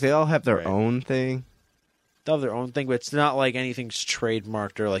guess that's Like they all have their right. own thing. They have their own thing, but it's not like anything's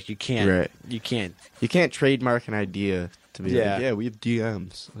trademarked or like you can't Right. you can't You can't trademark an idea to be Yeah. like, yeah, we have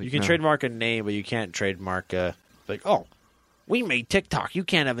DMs. Like, you can no. trademark a name, but you can't trademark like, oh, we made TikTok. You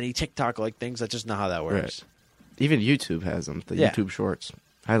can't have any TikTok like things. That's just not how that works. Even YouTube has them. The Yeah. YouTube Shorts.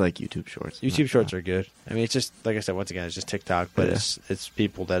 I like YouTube Shorts. YouTube Shorts are good. I mean, it's just like I said. Once again, it's just TikTok, but Yeah. it's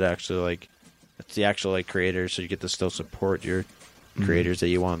people that actually like it's the actual like creators, so you get to still support your creators that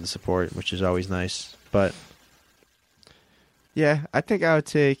you want to support, which is always nice. But Yeah, I think I would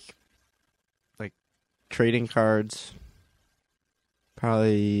take like trading cards.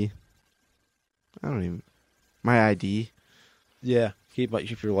 Probably, I don't even, my ID. yeah, keep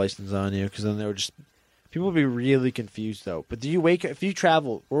your license on you, because then they were just people would be really confused though. But do you if you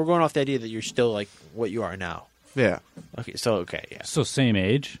travel? We're going off the idea that you're still like what you are now. Yeah. Okay, so okay, yeah. So same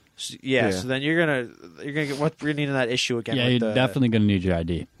age. Yeah, Yeah. so then you're gonna get what we're gonna need in that issue again. Yeah, with you're the- definitely going to need your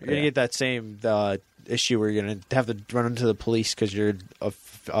ID. You're gonna get that same issue where you're gonna have to run into the police because we're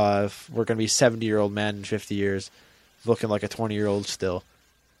gonna be 70-year-old man in 50 years, looking like a 20-year-old still.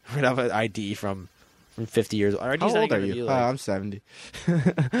 We're gonna have an ID from 50 years old. How old are you? I'm 70.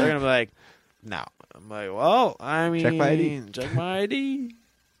 They're gonna be like, no. I'm like, well, I mean, Check my ID. Check my ID.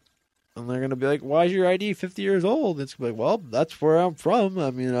 And they're gonna be like, "Why is your ID 50 years old?" It's like, "Well, that's where I'm from. I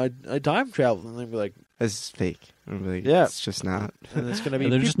mean, I time traveled." And they'll be like, This is fake. I'm like, Yeah. it's just not. and it's gonna be.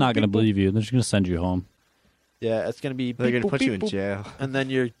 They're beep, just not boop, going to beep, boop. believe you. They're just going to send you home. Yeah, it's gonna be. They're beep, going to boop, put you beep, in boop. jail. And then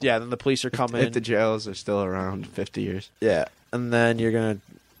then the police are coming. If the jails are still around 50 years. Yeah, and then you're gonna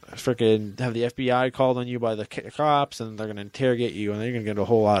freaking have the FBI called on you by the cops, and they're gonna interrogate you, and then you're gonna get a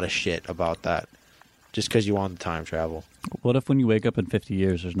whole lot of shit about that, just because you want time travel. What if when you wake up in 50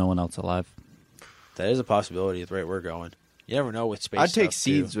 years, there's no one else alive? That is a possibility. The rate we're going, you never know with space. I'd take stuff,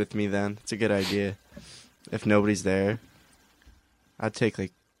 seeds too. with me then. It's a good idea. If nobody's there, I'd take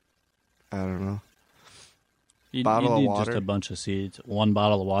like, I don't know. You Bottle of need water. just a bunch of seeds. 1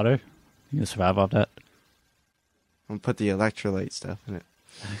 bottle of water. You can survive off that. I'm gonna put the electrolyte stuff in it.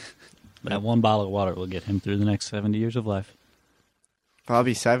 That 1 bottle of water will get him through the next 70 years of life. I'll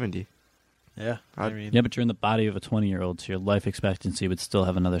be 70. Yeah, I mean, Yeah, but you're in the body of a 20-year-old, so your life expectancy would still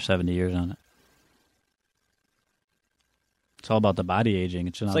have another 70 years on it. It's all about the body aging.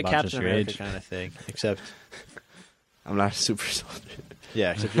 It's it's not like about just Captain your America age. kind of thing, except I'm not a super soldier.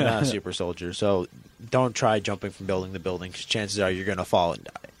 yeah, except you're not a super soldier. So don't try jumping from building to building, because chances are you're gonna fall and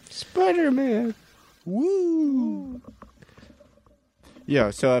die. Spider-Man. Woo! Yo,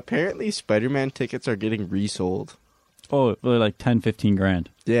 so apparently Spider-Man tickets are getting resold. Oh, really like 10, 15 grand.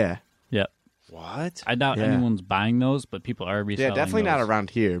 Yeah. Yeah. What? I doubt Yeah. anyone's buying those, but people are reselling Yeah, definitely not those.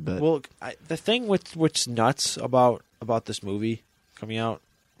 around here, but Well, the thing what's nuts about this movie coming out,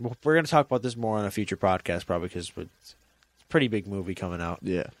 we're going to talk about this more on a future podcast probably, because it's a pretty big movie coming out,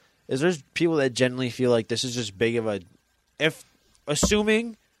 yeah. is there's people that genuinely feel like this is just big of a... If,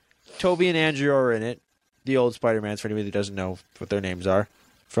 assuming Toby and Andrew are in it, the old Spider-Mans, for anybody that doesn't know what their names are,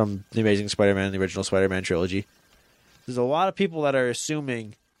 from The Amazing Spider-Man and the original Spider-Man trilogy, there's a lot of people that are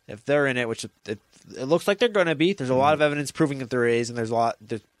assuming if they're in it, which it looks like they're going to be. There's a lot of evidence proving that there is, and there's a lot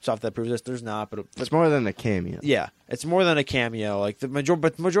of stuff that proves this. There's not, but It's more than a cameo. yeah, it's more than a cameo. Like the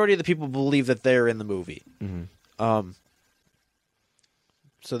majority of the people believe that they're in the movie. Mhm.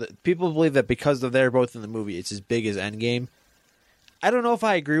 So that people believe that because they're both in the movie, it's as big as Endgame. I don't know if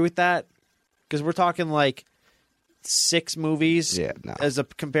I agree with that, because we're talking like 6 movies Yeah, no. as a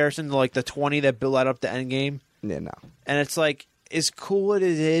comparison to like the 20 that led up to Endgame. Yeah, no. And it's like, as cool as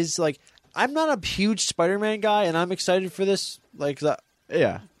it is, like, I'm not a huge Spider-Man guy, and I'm excited for this. Like,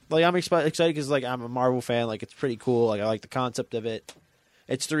 Yeah. I'm excited because, like, I'm a Marvel fan. Like, it's pretty cool. Like, I like the concept of it.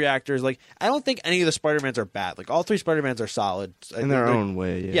 It's 3 actors. Like, I don't think any of the Spider-Mans are bad. Like, all 3 Spider-Mans are solid. In their own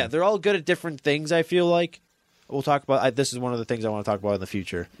way, yeah. Yeah, they're all good at different things, I feel like. We'll talk about... this is one of the things I want to talk about in the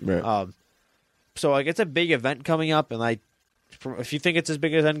future. Right. So, like, it's a big event coming up, and if you think it's as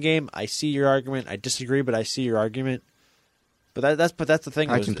big as Endgame, I see your argument. I disagree, but I see your argument. But that's the thing.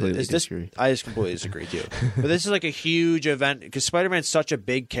 I completely disagree. I just completely disagree too. But this is like a huge event because Spider-Man's such a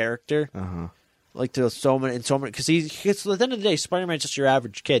big character. Uh-huh. Like to so many, because he's at the end of the day, Spider-Man's just your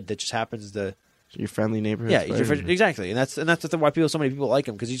average kid that just happens to Your friendly neighborhood. yeah, Spider-Man. exactly, and that's the thing why so many people like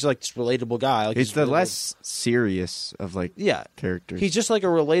him, because he's like this relatable guy. Like He's the relatable. less serious of like characters. He's just like a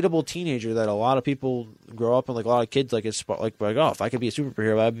relatable teenager that a lot of people grow up in. Like a lot of kids, like it's like oh, if I could be a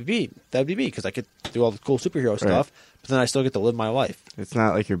superhero, that'd be me, because I could do all the cool superhero stuff, but then I still get to live my life. It's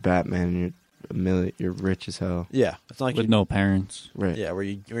not like you're Batman. And you're rich as hell. Yeah, it's not like With no parents. Right. yeah, where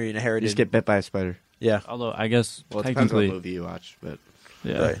you You inherited. just get bit by a spider. yeah, Although, I guess, Well, it depends technically, what movie you watch, but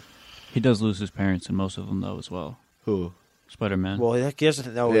yeah, right. he does lose his parents in most of them, though, as well. who? Spider-Man. Well, he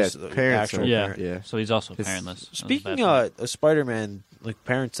doesn't know Yeah, his parents actual are- yeah. parent. Yeah. So he's also His- parentless. Speaking of Spider-Man, like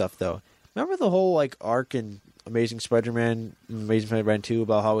parent stuff, though, remember the whole like arc in Amazing Spider-Man, Amazing Spider-Man 2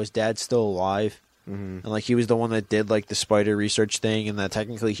 about how his dad's still alive, and like he was the one that did like the spider research thing, and that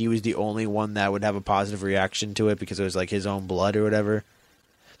technically he was the only one that would have a positive reaction to it because it was like his own blood or whatever.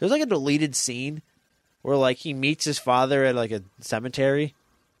 There's like a deleted scene where like he meets his father at like a cemetery,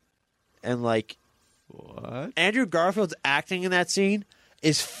 and like What? Andrew Garfield's acting in that scene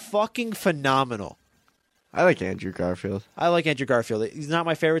is fucking phenomenal. I like Andrew Garfield. I like Andrew Garfield. He's not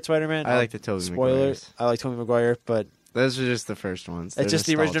my favorite Spider-Man. I like the Tobey Spoiler: Maguires. I like Tobey Maguire, but Those are just the first ones. it's just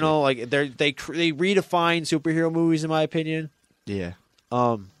the original. Like they redefine superhero movies, in my opinion. Yeah.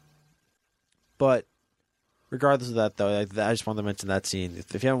 But regardless of that, though, I just wanted to mention that scene.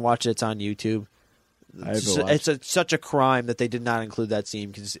 If you haven't watched it, it's on YouTube. It's such a crime that they did not include that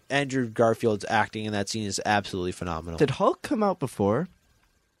scene, because Andrew Garfield's acting in that scene is absolutely phenomenal. Did Hulk come out before?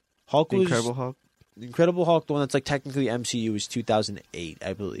 Hulk was Incredible Hulk? Incredible Hulk, the one that's like technically MCU, is 2008,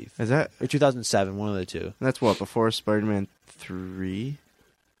 I believe, Is that? or 2007, one of the two. That's what, before Spider-Man 3?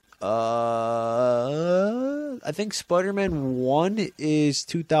 I think Spider-Man 1 is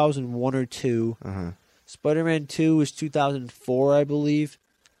 2001 or 2. Uh-huh. Spider-Man 2 is 2004, I believe.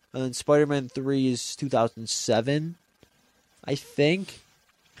 And then Spider-Man 3 is 2007, I think.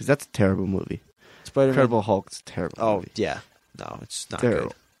 Because that's a terrible movie. Spider-Man. Incredible Hulk's a terrible Oh, movie. yeah. No, it's not Terrible.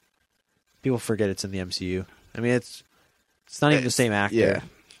 good. People forget it's in the MCU. I mean, it's not even the same actor. Yeah.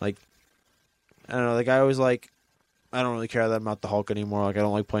 Like, I don't know. The guy was like, don't really care that I'm not the Hulk anymore. Like I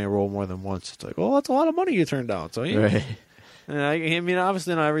don't like playing a role more than once. It's like, well, that's a lot of money you turned down. So yeah. Right. And I mean,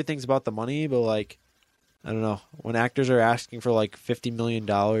 obviously not everything's about the money, but like, I don't know, when actors are asking for like $50 million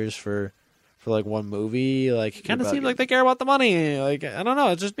for like one movie, like it kind of seems like they care about the money. Like I don't know,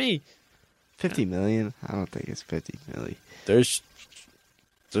 it's just me. 50 million? I don't think it's 50 million. There's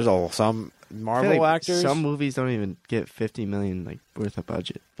some Marvel actors. Some movies don't even get 50 million like worth of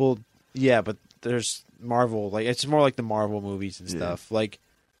budget. Well, yeah, but there's Marvel. Like it's more like the Marvel movies and stuff. Like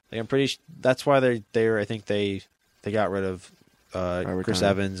I'm pretty. That's why they're. I think they got rid of Chris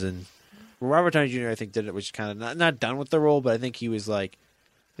Evans and Robert Downey Jr. I think did it, was kind of not done with the role, but I think he was like,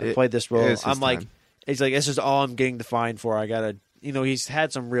 I played this role. I'm like, it's like this is all I'm getting defined for. I gotta, he's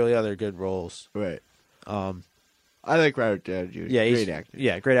had some really other good roles. Right. I like Robert Downey Jr. Yeah, great actor.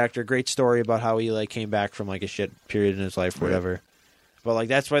 Yeah, great actor. Great story about how he like came back from like a shit period in his life or whatever. But like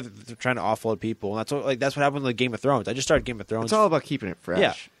that's why they're trying to offload people, and that's what happened with Game of Thrones. I just started Game of Thrones. It's all about keeping it fresh.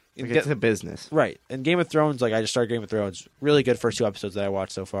 Yeah. Like it's a business. Right. And Game of Thrones, like I just started Game of Thrones. Really good first 2 episodes that I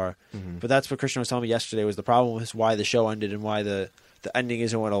watched so far. Mm-hmm. But that's what Christian was telling me yesterday was the problem was why the show ended and why the ending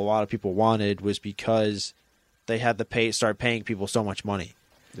isn't what a lot of people wanted was because they had to start paying people so much money.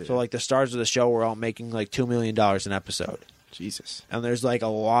 Yeah. So like the stars of the show were all making like $2 million an episode. Jesus. And there's like a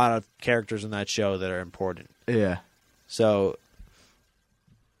lot of characters in that show that are important. Yeah. So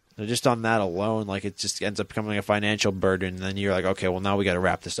just on that alone, like it just ends up becoming a financial burden. And then you're like, okay, well now we got to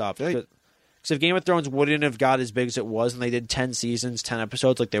wrap this up. Because if Game of Thrones wouldn't have got as big as it was, and they did 10 seasons, 10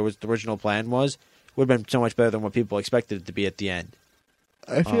 episodes, like the original plan was, it would have been so much better than what people expected it to be at the end.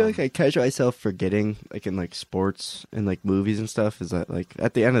 I feel like I catch myself forgetting, like in like sports and like movies and stuff, is that like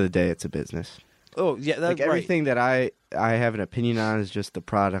at the end of the day, it's a business. Oh yeah, that's like everything that I have an opinion on is just the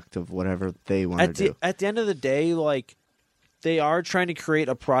product of whatever they want to do. At the end of the day, like. They are trying to create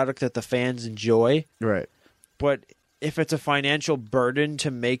a product that the fans enjoy. Right. But if it's a financial burden to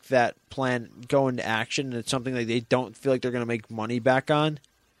make that plan go into action and it's something that they don't feel like they're going to make money back on,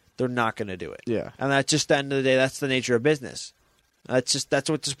 they're not going to do it. Yeah. And that's just the end of the day, that's the nature of business. That's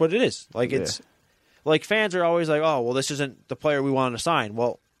what it is. Like it's like fans are always like, "Oh, well this isn't the player we wanted to sign."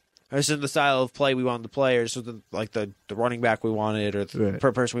 Well, this isn't the style of play we wanted to play, or this isn't like the running back we wanted or the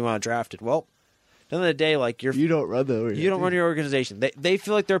person we wanted drafted. Well, at the end of the day, like you don't run your organization. They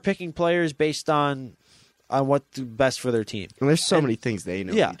feel like they're picking players based on what's best for their team. And there's so many things they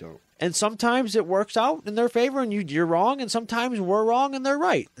know we don't. And sometimes it works out in their favor, and you're wrong. And sometimes we're wrong, and they're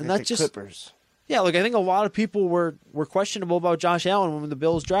right. And that's just Clippers. Yeah, like I think a lot of people were questionable about Josh Allen when the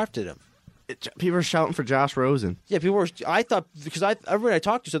Bills drafted him. People were shouting for Josh Rosen. Yeah, people were. I thought because everybody I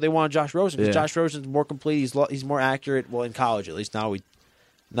talked to said they wanted Josh Rosen because Josh Rosen's more complete. He's more accurate. Well, in college at least. Now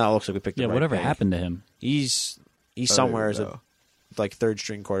it looks like we picked. Yeah, the right whatever pick. happened to him? He's somewhere as a like third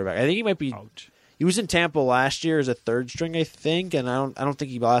string quarterback. I think he might be. Ouch. He was in Tampa last year as a third string, I think, and I don't think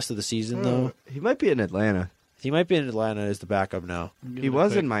he lasted the season though. He might be in Atlanta. He might be in Atlanta as the backup now. He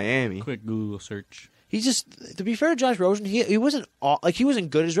was in Miami. Quick Google search. He just, to be fair to Josh Rosen, he wasn't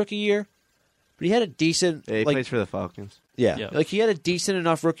good his rookie year, but he had a decent. Yeah, he plays for the Falcons. Yeah, like he had a decent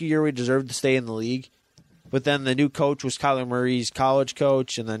enough rookie year where he deserved to stay in the league. But then the new coach was Kyler Murray's college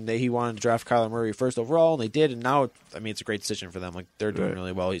coach, and then he wanted to draft Kyler Murray first overall, and they did. And now, it's a great decision for them. Like they're doing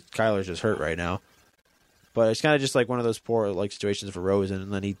really well. Kyler's just hurt right now, but it's kind of just like one of those poor situations for Rosen,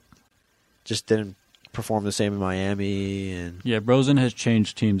 and then he just didn't perform the same in Miami. And yeah, Rosen has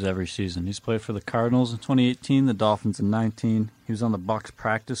changed teams every season. He's played for the Cardinals in 2018, the Dolphins in 19. He was on the Bucs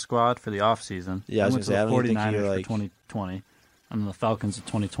practice squad for the offseason. Yeah, I was going to say, I don't think 49ers for 2020, and the Falcons in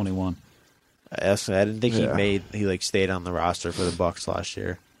 2021. I didn't think he stayed on the roster for the Bucs last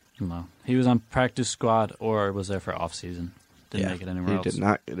year. No, he was on practice squad or was there for off season. Didn't make it anywhere else. He did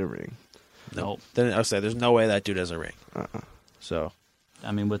not get a ring. Nope. Then I was saying, there's no way that dude has a ring. So,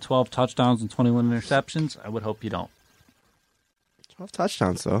 with 12 touchdowns and 21 interceptions, I would hope you don't. 12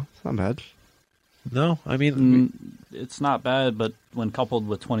 touchdowns though, it's not bad. No, it's not bad, but when coupled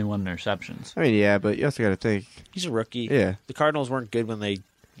with 21 interceptions, yeah, but you also got to think he's a rookie. Yeah, the Cardinals weren't good when they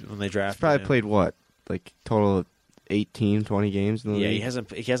drafted. He's probably him. played what, like total of 18, 20 games in the league?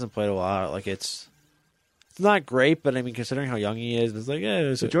 He hasn't played a lot. Like it's not great, but considering how young he is, it's like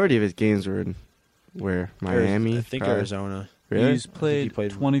the majority of his games were in Miami, I think Arizona. Really? He's played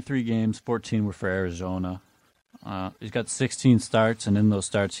 23 games, 14 were for Arizona. He's got 16 starts, and in those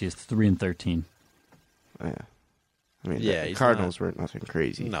starts, he has 3-13. Yeah. The Cardinals weren't nothing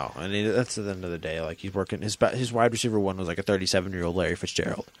crazy. No, that's at the end of the day. Like he's working his wide receiver one was like a 37-year-old Larry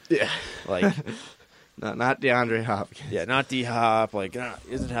Fitzgerald. Yeah, like not DeAndre Hopkins. Yeah, not D Hop. Like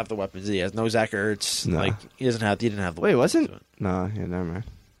he doesn't have the weapons. He has no Zach Ertz. No. Like he didn't have the. Wait, weapons. wasn't? No, yeah, never mind.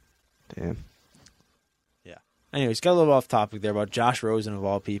 Damn. Yeah, Anyways, got a little off topic there about Josh Rosen of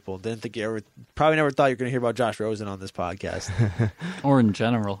all people. Didn't think probably never thought you were going to hear about Josh Rosen on this podcast. Or in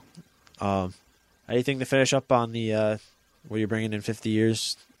general. Anything to finish up on the what you're bringing in 50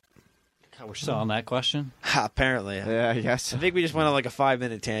 years? God, we're still on that question? Apparently. Yeah, I guess. I think we just went on like a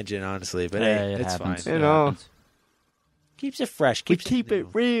 5-minute tangent, honestly. But hey, it's happens. fine. You know. Keeps it fresh. We Keeps keep it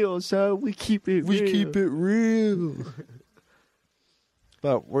new. real, so we keep it real. Keep it real.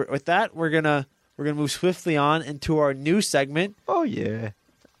 But with that, we're gonna move swiftly on into our new segment. Oh, yeah.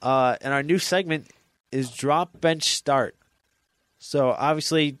 And our new segment is Drop Bench Start. So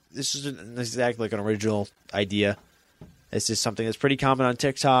obviously, this isn't exactly like an original idea. It's just something that's pretty common on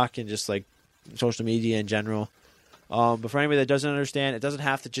TikTok and just like social media in general. But for anybody that doesn't understand, it doesn't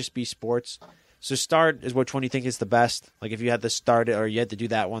have to just be sports. So start is which one you think is the best. Like if you had to start it or you had to do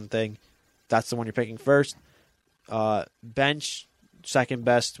that one thing, that's the one you're picking first. Bench, second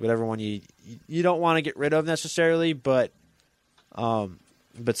best, whatever one you don't want to get rid of necessarily, but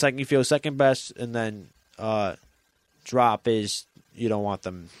second you feel second best, and then drop is you don't want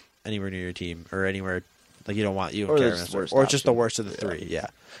them anywhere near your team or anywhere like you don't care, or it's just the worst of the three. Yeah,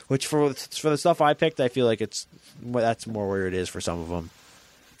 which for the stuff I picked, I feel like that's more where it is for some of them.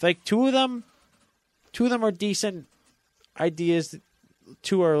 Like two of them are decent ideas.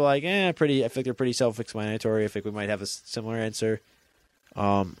 Two are like pretty. I think they're pretty self-explanatory. I think we might have a similar answer.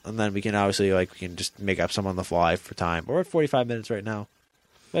 And then we can obviously we can just make up some on the fly for time. We're at 45 minutes right now.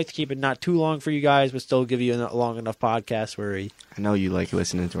 I like to keep it not too long for you guys, but still give you a long enough podcast where I know you like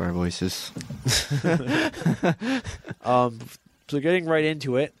listening to our voices. So getting right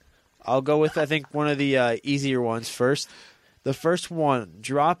into it, I'll go with I think one of the easier ones first. The first one,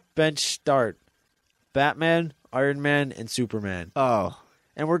 drop bench start, Batman, Iron Man, and Superman. Oh.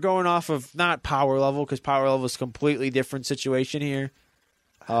 And we're going off of not power level because power level is a completely different situation here.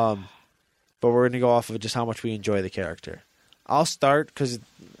 But we're going to go off of just how much we enjoy the character. I'll start because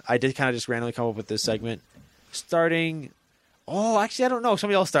I did kind of just randomly come up with this segment. Starting. Oh, actually, I don't know.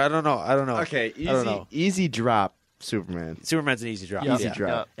 Somebody else start. I don't know. Okay, easy, easy drop. Superman. Superman's an easy drop. Easy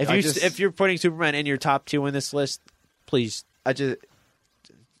drop. If you're putting Superman in your top two in this list, please.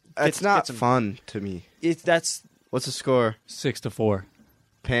 It's not fun to me. What's the score? 6-4.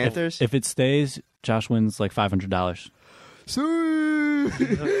 Panthers. If it stays, Josh wins like $500.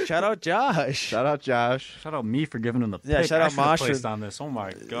 Shout out Josh. Shout out Josh. Shout out me for giving him the pick. Yeah, shout out Moshy placed on this. Oh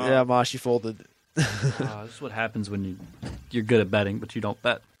my god. Yeah, Moshy folded. This is what happens when you're good at betting, but you don't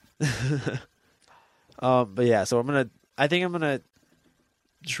bet. But yeah, so I think I'm gonna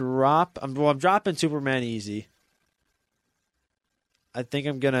drop. I'm dropping Superman easy. I think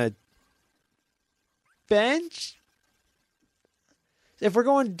I'm gonna bench. If we're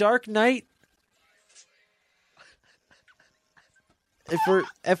going Dark Knight, if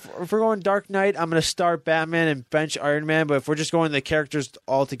we're going Dark Knight, I'm gonna start Batman and bench Iron Man. But if we're just going the characters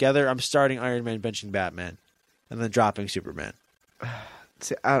all together, I'm starting Iron Man, benching Batman, and then dropping Superman.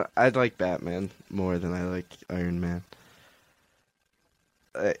 See, I like Batman more than I like Iron Man.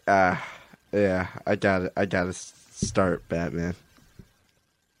 Yeah, I gotta start Batman.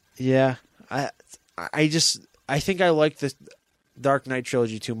 Yeah, I think I like the Dark Knight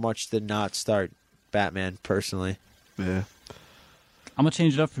trilogy too much to not start Batman personally. Yeah. I'm gonna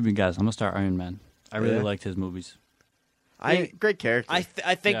change it up for you guys. I'm gonna start Iron Man. I really liked his movies. Great character. I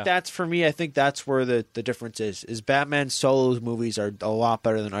think that's for me. I think that's where the difference is Batman solo's movies are a lot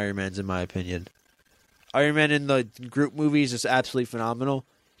better than Iron Man's in my opinion. Iron Man in the group movies is absolutely phenomenal.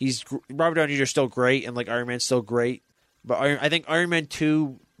 Robert Downey Jr. is still great, and like Iron Man's still great. But I think Iron Man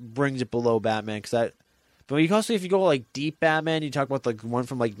 2 brings it below Batman But you can also, if you go like deep Batman, you talk about like one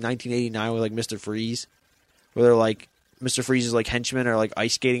from like 1989 with like Mr. Freeze, where they're like Mr. Freeze's like henchmen are like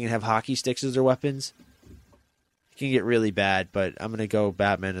ice skating and have hockey sticks as their weapons. It can get really bad, but I'm gonna go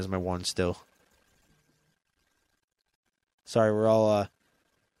Batman as my one still. Sorry, we're all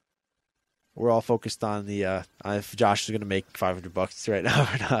focused on the if Josh is gonna make $500 right now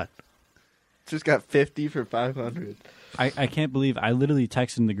or not. Just got 50 for 500. I can't believe I literally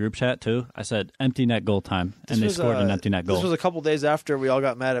texted in the group chat too. I said empty net goal time, and they scored an empty net goal. This was a couple days after we all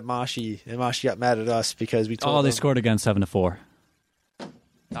got mad at Moshy, and Moshy got mad at us because we told they scored again 7-4.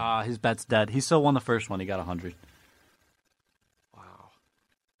 His bet's dead. He still won the first one. He got 100. Wow.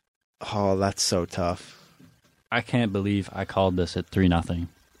 Oh, that's so tough. I can't believe I called this at 3-0.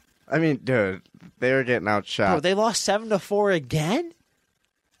 I mean, dude, they were getting outshot. Bro, they lost 7-4 again?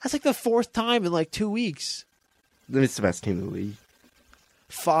 That's like the fourth time in like 2 weeks. It's the best team in the league.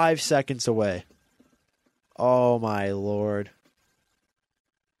 5 seconds away. Oh, my Lord.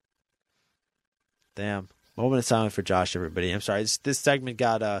 Damn. Moment of silence for Josh, everybody. I'm sorry. This segment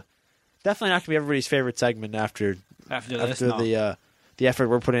got definitely not going to be everybody's favorite segment after the effort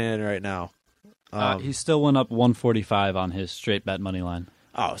we're putting in right now. He still went up 145 on his straight bet money line.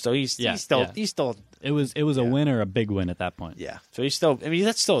 Oh, so he's still. It was a win or a big win at that point. Yeah, so he's still. I mean,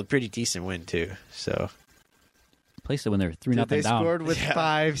 that's still a pretty decent win too. So placed it when they were 3-0 down. They scored with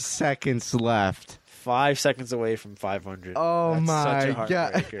 5 seconds left. 5 seconds away from 500. Oh That's my such a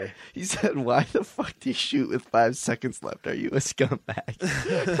god! heartbreaker. He said, "Why the fuck do you shoot with 5 seconds left? Are you a scumbag?"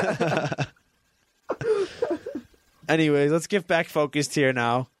 Anyways, let's get back focused here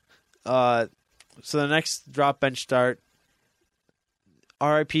now. So the next drop bench start,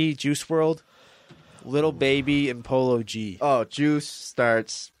 RIP Juice WRLD, Little Baby, and Polo G. Oh, Juice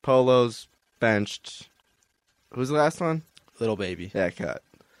starts. Polo's benched. Who's the last one? Little Baby. Yeah, cut.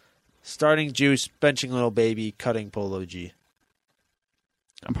 Starting Juice, benching Little Baby, cutting Polo G.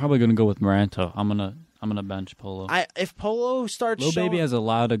 I'm probably gonna go with Moranto. I'm gonna bench Polo. If Polo starts, Lil Baby has a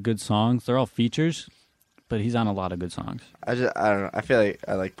lot of good songs. They're all features, but he's on a lot of good songs. I don't know. I feel like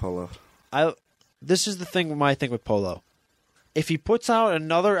I like Polo. This is the thing. My thing with Polo, if he puts out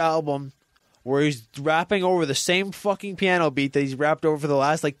another album where he's rapping over the same fucking piano beat that he's rapped over for the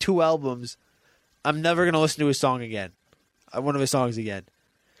last 2 albums, I'm never gonna listen to his song again. One of his songs again.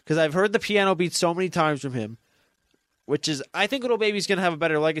 Because I've heard the piano beat so many times from him, which is, I think Little Baby's going to have a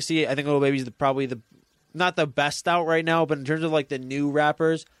better legacy. I think Little Baby's probably not the best out right now, but in terms of the new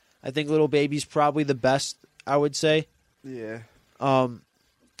rappers, I think Little Baby's probably the best, I would say. Yeah. So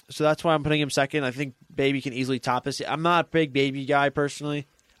that's why I'm putting him second. I think Baby can easily top us. I'm not a big Baby guy, personally.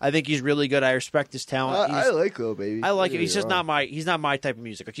 I think he's really good. I respect his talent. I like Lil Baby. I like him. He's just not my type of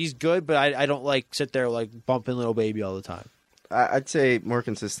music. He's good, but I don't sit there bumping Little Baby all the time. I'd say more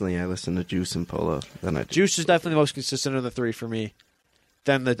consistently I listen to Juice and Polo than I do. Juice is definitely the most consistent of the 3 for me.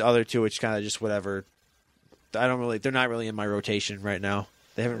 Then the other 2, which kind of just whatever. They're not really in my rotation right now.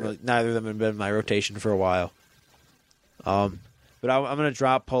 They haven't really, neither of them have been in my rotation for a while. But I'm going to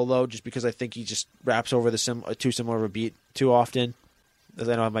drop Polo just because I think he just raps over too similar of a beat too often. As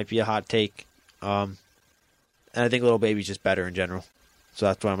I know it might be a hot take. And I think Little Baby's just better in general. So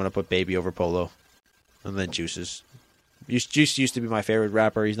that's why I'm going to put Baby over Polo. And then Juice used to be my favorite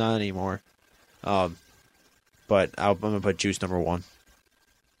rapper. He's not anymore. But I'm going to put Juice number 1.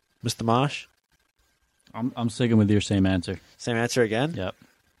 Mr. Mosh? I'm sticking with your same answer. Same answer again? Yep.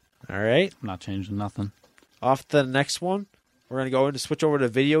 All right. I'm not changing nothing. Off to the next one. We're going to go switch over to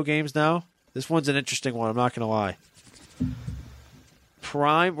video games now. This one's an interesting one. I'm not going to lie.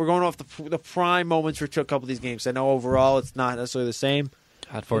 Prime. We're going off the prime moments for a couple of these games. I know overall it's not necessarily the same.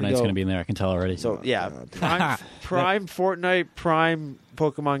 God, Fortnite's going to be in there. I can tell already. So, yeah. Prime Fortnite, Prime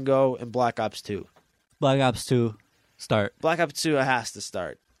Pokemon Go, and Black Ops 2. Black Ops 2, start. Black Ops 2 has to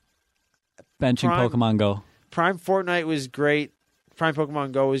start. Benching Pokemon Go. Prime Fortnite was great. Prime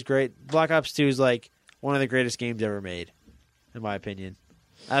Pokemon Go was great. Black Ops 2 is one of the greatest games ever made, in my opinion.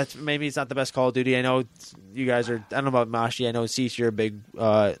 Maybe it's not the best Call of Duty. I know you guys are. I don't know about Moshy. I know Cease, you're a big.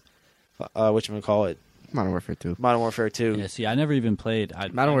 Whatchamacallit? Modern Warfare 2. Modern Warfare 2. Yeah, see, I never even played.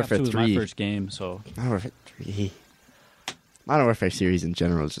 Modern Warfare 3 was my first game, so. Modern Warfare 3. Modern Warfare series in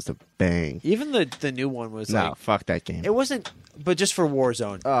general is just a bang. Even the new one was fuck that game. It wasn't, but just for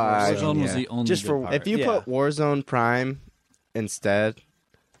Warzone. Warzone was the only just good part. If you put Warzone Prime instead,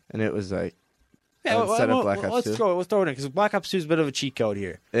 and it was instead of Black Ops 2. Let's throw it in, because Black Ops 2 is a bit of a cheat code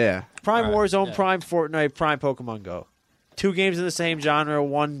here. Yeah. Prime Warzone, Prime Fortnite, Prime Pokemon Go. 2 games in the same genre,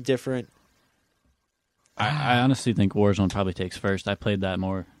 1 different. I honestly think Warzone probably takes first. I played that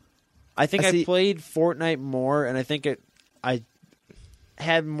more. I think I played Fortnite more, and I think I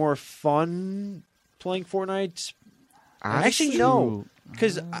had more fun playing Fortnite. Actually, no.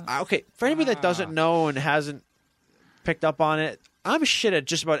 Because, for anybody that doesn't know and hasn't picked up on it, I'm shit at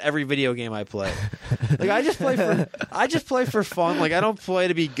just about every video game I play. I just play for fun. I don't play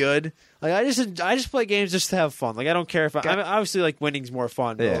to be good. I just play games just to have fun. I don't care if obviously winning's more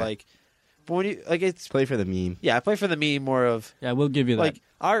fun, but but when you it's play for the meme. Yeah, I play for the meme more of. Yeah, we'll give you that.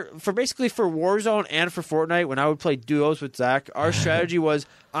 For Warzone and for Fortnite, when I would play duos with Zach, our strategy was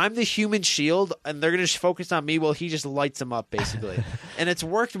I'm the human shield, and they're going to focus on me while he just lights them up, basically. And it's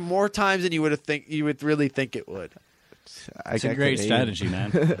worked more times than you would really think it would. It's a great strategy, man.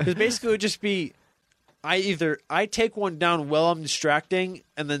 Because basically it would just be I take one down while I'm distracting,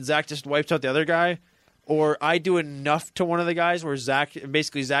 and then Zach just wipes out the other guy, or I do enough to one of the guys where Zach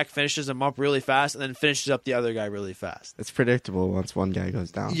finishes him up really fast and then finishes up the other guy really fast. It's predictable once one guy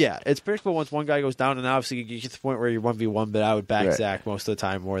goes down. Yeah, it's predictable once one guy goes down, and obviously you get to the point where you're 1v1, but I would back Zach most of the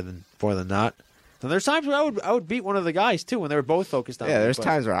time more than not. And there's times where I would beat one of the guys too when they were both focused on me. Yeah, there's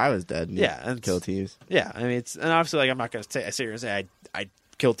times where I was dead. And kill teams. Yeah, I mean and obviously I'm not going to sit here and say I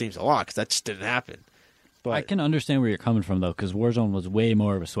kill teams a lot because that just didn't happen. But I can understand where you're coming from though, because Warzone was way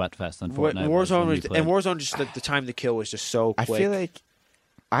more of a sweat fest than Fortnite. Warzone just the time to kill was just so quick. I feel like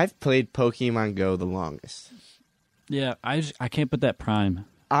I've played Pokemon Go the longest. Yeah, I can't put that prime.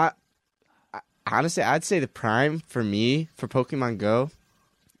 Honestly, I'd say the prime for me for Pokemon Go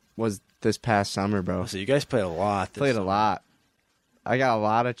was this past summer, bro. So you guys played a lot. Played a lot. I got a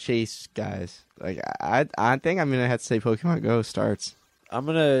lot of chase guys. Like I think I'm gonna have to say Pokemon Go starts. I'm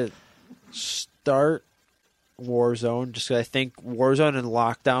gonna start Warzone just because I think Warzone and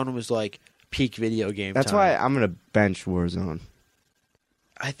Lockdown was like peak video game. That's time. why I'm gonna bench Warzone.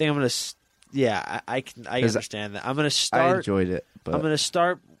 I think I'm gonna. Yeah, I understand that. I'm gonna start. I enjoyed it. But I'm gonna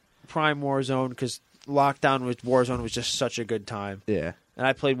start Prime Warzone because Lockdown with Warzone was just such a good time. Yeah, and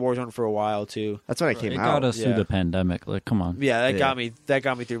I played Warzone for a while too. That's when it came out. It got us through the pandemic. Like, come on. Yeah, that got me. That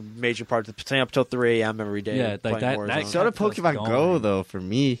got me through major parts. Staying up till 3 a.m. every day. Yeah, like that. Warzone. So did Pokemon Go though for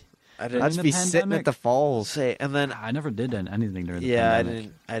me. I'd just be sitting at the falls. And then I never did anything during the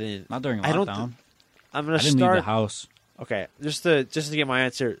pandemic. I didn't. Not during lockdown. I'm gonna I didn't start leave the house. Okay, just to get my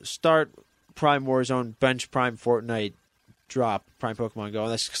answer. Start Prime Warzone, bench Prime Fortnite, drop Prime Pokemon Go.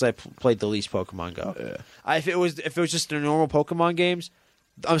 And that's because I played the least Pokemon Go. Yeah. If it was just the normal Pokemon games,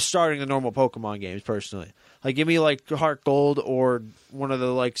 I'm starting the normal Pokemon games personally. Like give me like Heart Gold or one of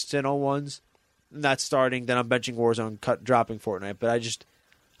the like Sinnoh ones. And that's starting. Then I'm benching Warzone, dropping Fortnite. But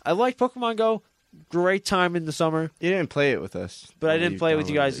I like Pokemon Go. Great time in the summer. You didn't play it with us. But I didn't play with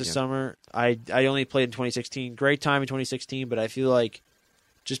you guys this summer. I only played in 2016. Great time in 2016, but I feel like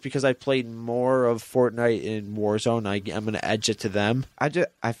just because I played more of Fortnite in Warzone, I'm going to edge it to them. I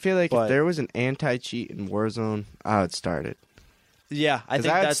feel like if there was an anti-cheat in Warzone, I would start it. Yeah, I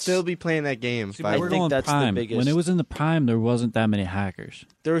think I'd still be playing that game. See, I think that's prime. The biggest. When it was in the prime, there wasn't that many hackers.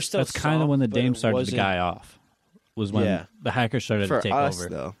 There was still That's kind of when the game started to die off. Was when the hackers started to take over.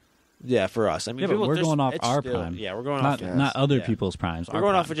 Though. Yeah, for us. I mean, but we're going off our prime. Yeah, we're going off not other people's primes. We're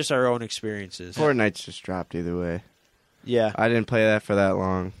going off of just our own experiences. Fortnite's just dropped either way. Yeah, I didn't play that for that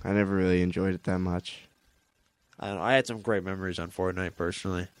long. I never really enjoyed it that much. I don't know. I had some great memories on Fortnite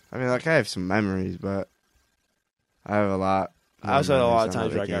personally. I mean, like I have some memories, but I have a lot. I also had a lot of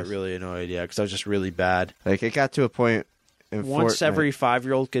times where I got really annoyed. Yeah, because I was just really bad. Like it got to a point. Once Fortnite, every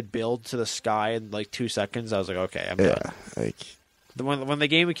 5-year-old could build to the sky in like 2 seconds, I was like, okay, I'm done. Like when the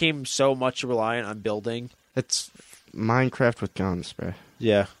game became so much reliant on building, it's Minecraft with guns, bro.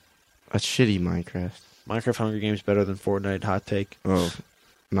 Yeah, a shitty Minecraft. Minecraft Hunger Games better than Fortnite. Hot take. Oh,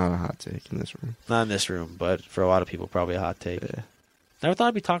 not a hot take in this room. Not in this room, but for a lot of people, probably a hot take. Yeah. Never thought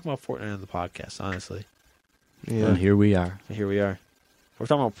I'd be talking about Fortnite on the podcast, honestly. Yeah, and here we are. Here we are. We're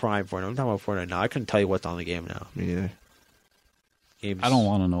talking about Prime Fortnite. I'm talking about Fortnite now. I couldn't tell you what's on the game now. Me neither. I don't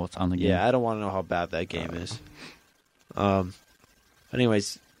want to know what's on the game. Yeah, I don't want to know how bad that game is.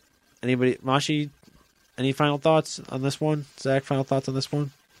 Anyways, anybody, Moshy, any final thoughts on this one? Zach, final thoughts on this one?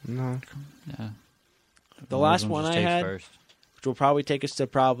 No. Yeah. The last one I had, which will probably take us to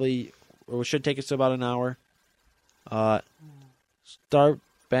or should take us to about an hour. Start,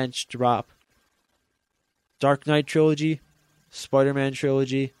 bench, drop. Dark Knight trilogy, Spider-Man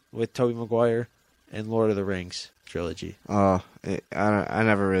trilogy with Tobey Maguire, and Lord of the Rings trilogy. Oh, I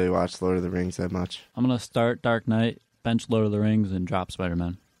never really watched Lord of the Rings that much. I'm gonna start Dark Knight, bench Lord of the Rings, and drop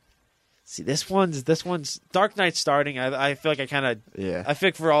Spider-Man. See, this one's Dark Knight starting. I feel like I kind of I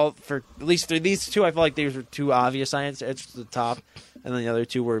think for at least these two, I feel like these were two obvious answers to the top, and then the other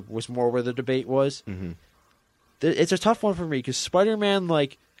two was more where the debate was. Mm-hmm. It's a tough one for me because Spider-Man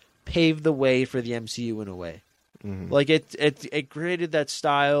paved the way for the MCU in a way. Mm-hmm. Like it created that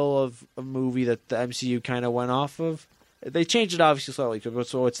style of a movie that the MCU kind of went off of. They changed it obviously slightly,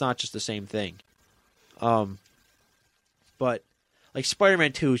 so it's not just the same thing. But like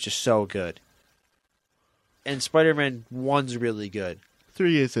Spider-Man 2 is just so good, and Spider-Man 1's really good.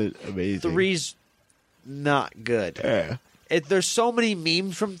 3 isn't amazing. 3's not good. Yeah. There's so many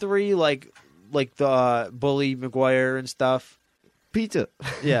memes from 3, like the bully Maguire and stuff. Pizza.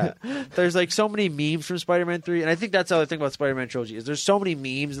 Yeah. There's so many memes from Spider-Man 3, and I think that's the other thing about Spider-Man trilogy is there's so many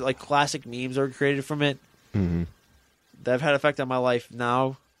memes, classic memes are created from it that have had effect on my life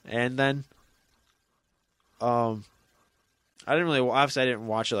now and then. I didn't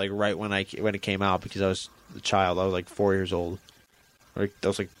watch it right when it came out because I was a child. I was 4 years old. I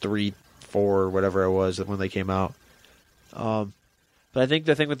was 3, 4, whatever I was when they came out. But I think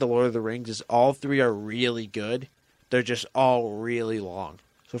the thing with the Lord of the Rings is all 3 are really good. They're just all really long.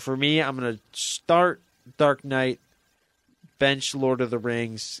 So for me, I'm going to start Dark Knight, bench Lord of the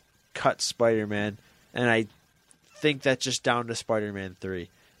Rings, cut Spider-Man, and I think that's just down to Spider-Man 3.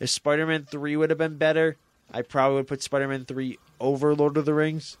 If Spider-Man 3 would have been better, I probably would put Spider-Man 3 over Lord of the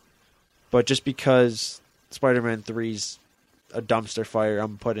Rings, but just because Spider-Man 3's a dumpster fire,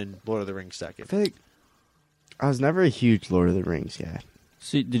 I'm putting Lord of the Rings second. I feel like I was never a huge Lord of the Rings guy.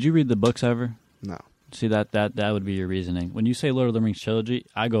 See, did you read the books ever? No. See, that would be your reasoning. When you say Lord of the Rings trilogy,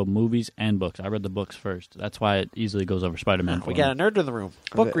 I go movies and books. I read the books first. That's why it easily goes over Spider-Man. We got a nerd in the room.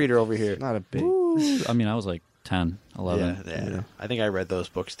 Book reader over here. Not a big. I mean, I was like 10, 11. Yeah. I think I read those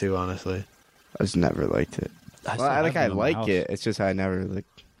books too, honestly. I just never liked it. I I like it. It's just I never like.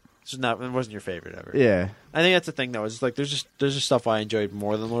 It's just not. It wasn't your favorite ever. Yeah. I think that's the thing though. Is like there's just stuff I enjoyed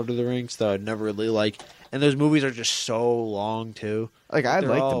more than Lord of the Rings that I'd never really like, and those movies are just so long too. Like I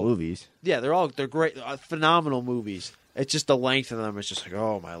like the movies. Yeah, they're great, phenomenal movies. It's just the length of them. It's just like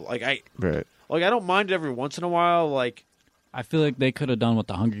Right. I don't mind it every once in a while. Like I feel like they could have done what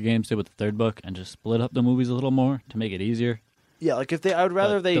the Hunger Games did with the third book and just split up the movies a little more to make it easier. yeah, like if I would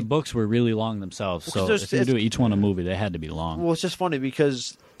rather But they. the books were really long themselves, Well, so if you do each one a movie, they had to be long. Well, it's just funny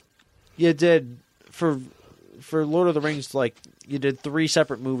because you did for Lord of the Rings, like you did 3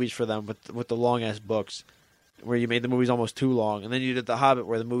 separate movies for them with the long ass books, where you made the movies almost too long, and then you did The Hobbit,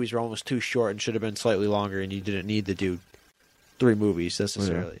 where the movies were almost too short and should have been slightly longer, and you didn't need to do 3 movies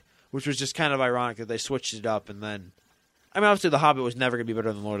necessarily, which was just kind of ironic that they switched it up. And then, I mean, obviously The Hobbit was never going to be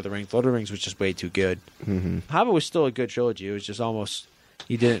better than Lord of the Rings. Lord of the Rings was just way too good. Mm-hmm. Hobbit was still a good trilogy. It was just almost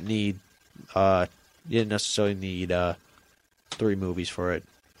you didn't necessarily need 3 movies for it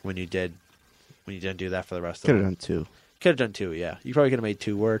when you didn't do that for the rest of Could them. have done 2. Could have done 2, yeah. You probably could have made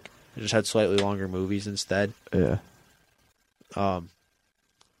 2 work. You just had slightly longer movies instead. Yeah. But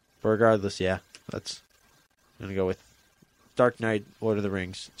regardless, yeah, I'm gonna go with Dark Knight, Lord of the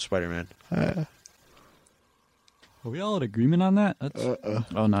Rings, Spider-Man. Are we all in agreement on that?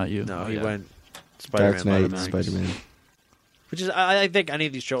 Oh, not you. No, Oh, he yeah. went Spider-Man, Dark Lord of Knight, the Rings. Spider-Man. Which is, I think any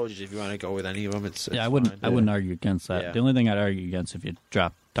of these trilogies, if you want to go with any of them, it's Yeah, I fine. wouldn't argue against that. Yeah. The only thing I'd argue against if you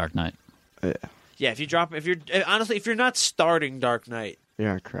drop Dark Knight. Yeah. Yeah, if you're not starting Dark Knight,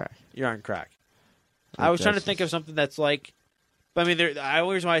 You're on crack. you're on crack. I was trying to think of something that's like, but I mean, the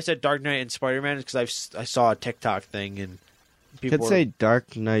only reason why I said Dark Knight and Spider-Man is because I saw a TikTok thing and people Could say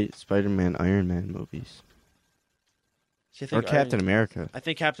Dark Knight, Spider-Man, Iron Man movies. Or Captain America. I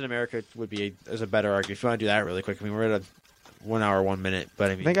think Captain America would be a better argument. If you want to do that really quick, I mean, we're at a 1 hour, 1 minute,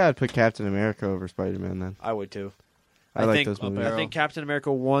 but I mean, I think I would put Captain America over Spider-Man then. I would too. I like think, those movies. I think Captain America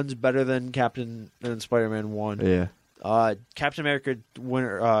 1's better than Spider-Man 1. Yeah. Captain America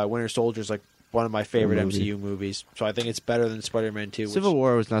Winter Soldier is like one of my favorite Good movie. MCU movies, so I think it's better than Spider-Man 2. Civil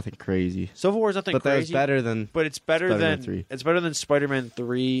War was nothing crazy. Civil War is nothing But that was crazy, better than but it's better Spider-Man than 3. It's better than Spider-Man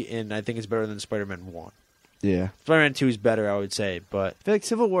 3, and I think it's better than Spider-Man 1. Yeah. Spider-Man 2 is better, I would say, but I feel like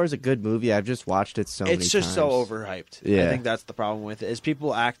Civil War is a good movie. I've just watched it so many times. it's just so overhyped. Yeah. I think that's the problem with it, is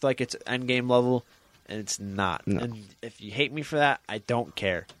people act like it's Endgame level, and it's not. No. And if you hate me for that, I don't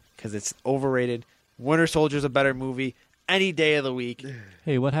care, because it's overrated. Winter Soldier's a better movie any day of the week.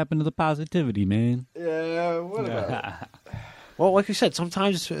 Hey, what happened to the positivity, man? Yeah, what about Well, like you said,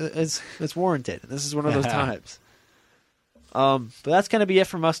 sometimes it's warranted. This is one of those times. But that's going to be it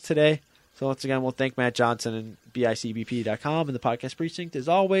from us today. So once again, we'll thank Matt Johnson and BICBP.com and the Podcast Precinct as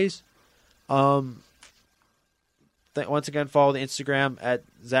always. Once again, follow the Instagram at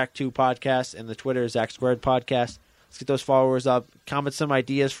Zach2 Podcast and the Twitter Zach Squared Podcast. Let's get those followers up. Comment some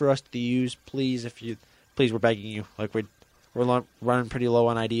ideas for us to use, please. Please, we're begging you. Like we're running pretty low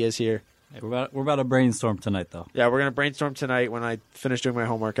on ideas here. Hey, we're about to brainstorm tonight, though. Yeah, we're gonna brainstorm tonight when I finish doing my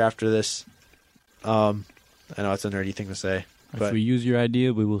homework after this. I know it's a nerdy thing to say. If we use your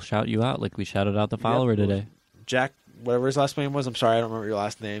idea, we will shout you out like we shouted out the follower today. Jack, whatever his last name was, I'm sorry, I don't remember your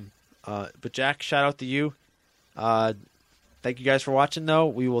last name. But Jack, shout out to you. Thank you guys for watching, though.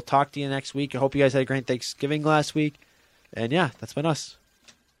 We will talk to you next week. I hope you guys had a great Thanksgiving last week. And yeah, that's been us.